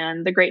thrown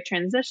in, The Great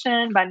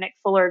Transition by Nick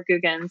Fuller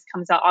Googins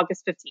comes out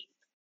August 15th.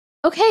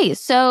 Okay,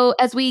 so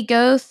as we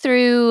go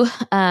through,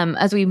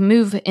 as we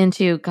move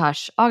into,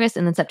 August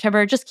and then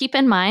September, just keep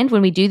in mind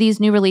when we do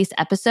these new release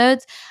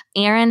episodes,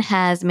 Erin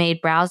has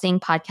made browsing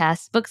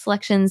podcast book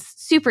selections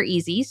super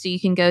easy. So you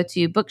can go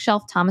to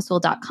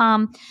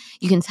bookshelfthomasville.com.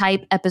 You can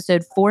type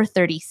episode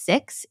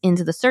 436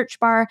 into the search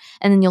bar,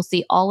 and then you'll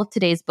see all of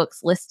today's books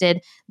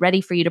listed,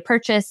 ready for you to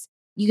purchase.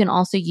 You can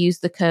also use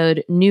the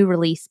code New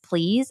Release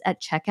Please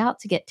at checkout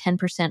to get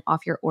 10%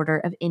 off your order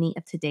of any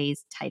of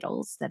today's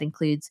titles. That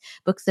includes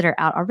books that are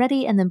out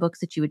already and then books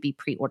that you would be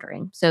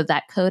pre-ordering. So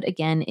that code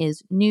again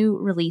is New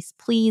Release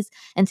Please,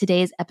 and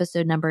today's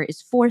episode number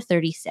is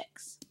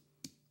 436.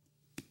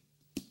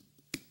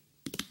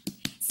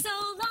 So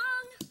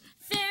long,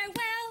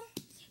 farewell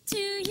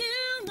to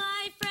you,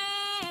 my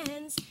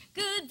friends.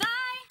 Goodbye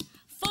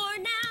for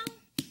now,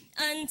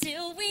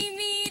 until we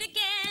meet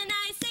again.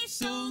 I say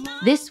so long.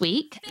 This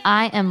week,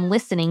 I am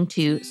listening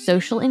to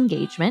Social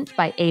Engagement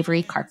by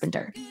Avery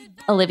Carpenter.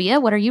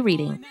 Olivia, what are you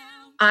reading?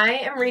 I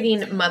am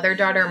reading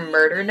Mother-Daughter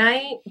Murder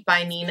Night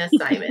by Nina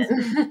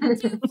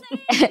Simon.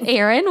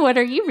 Erin, what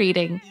are you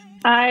reading?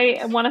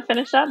 I want to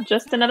finish up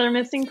Just Another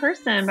Missing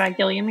Person by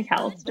Gillian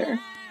McAllister.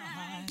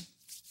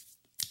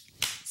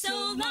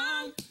 So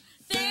long,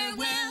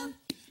 farewell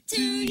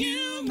to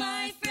you,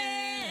 my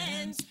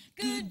friends.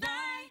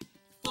 Goodbye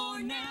for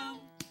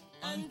now,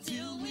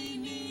 until we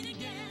meet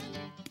again.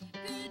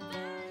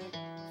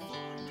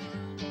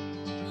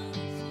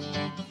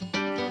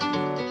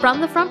 From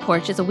the Front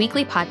Porch is a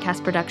weekly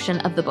podcast production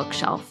of The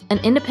Bookshelf, an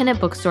independent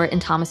bookstore in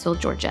Thomasville,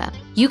 Georgia.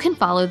 You can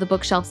follow The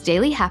Bookshelf's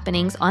daily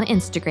happenings on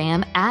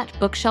Instagram at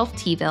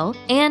BookshelfTville,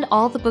 and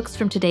all the books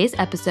from today's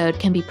episode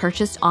can be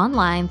purchased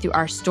online through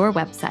our store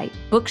website,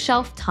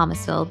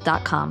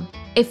 bookshelfthomasville.com.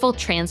 A full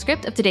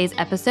transcript of today's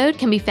episode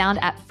can be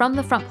found at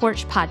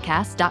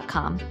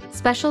FromTheFrontPorchPodcast.com.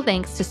 Special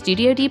thanks to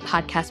Studio D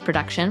Podcast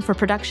Production for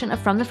production of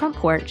From the Front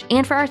Porch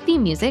and for our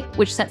theme music,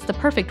 which sets the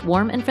perfect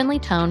warm and friendly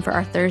tone for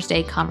our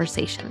Thursday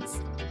conversations.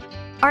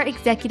 Our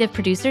executive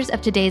producers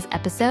of today's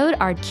episode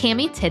are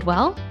Cami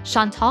Tidwell,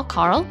 Chantal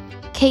Carl,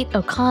 Kate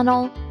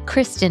O'Connell,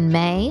 Kristen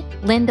May,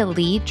 Linda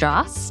Lee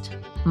Drost,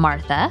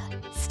 Martha,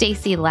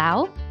 Stacy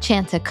Lau,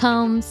 Chanta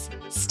Combs,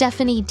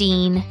 Stephanie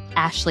Dean,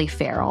 Ashley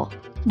Farrell,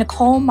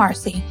 Nicole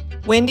Marcy,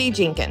 Wendy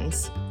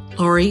Jenkins,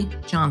 Lori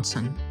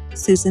Johnson,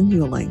 Susan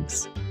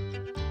Hewlings.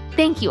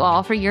 Thank you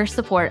all for your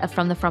support of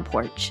From the Front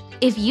Porch.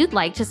 If you'd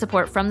like to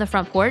support From the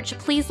Front Porch,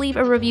 please leave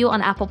a review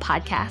on Apple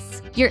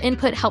Podcasts. Your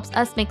input helps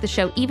us make the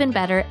show even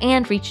better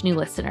and reach new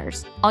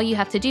listeners. All you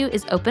have to do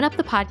is open up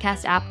the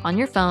podcast app on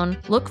your phone,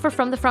 look for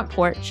From the Front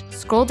Porch,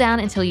 scroll down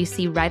until you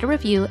see Write a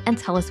Review, and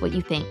tell us what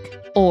you think.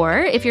 Or,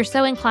 if you're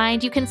so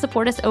inclined, you can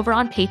support us over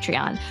on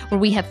Patreon, where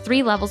we have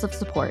 3 levels of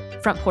support: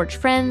 Front Porch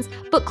Friends,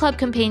 Book Club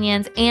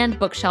Companions, and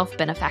Bookshelf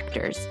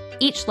Benefactors.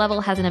 Each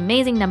level has an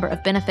amazing number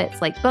of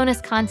benefits like bonus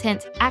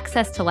content,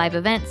 access to live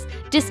events,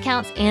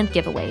 discounts, and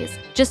giveaways.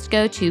 Just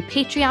go to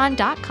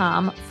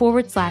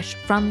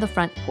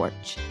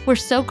patreon.com/FromTheFrontPorch. We're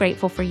so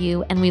grateful for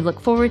you, and we look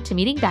forward to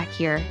meeting back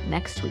here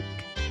next week.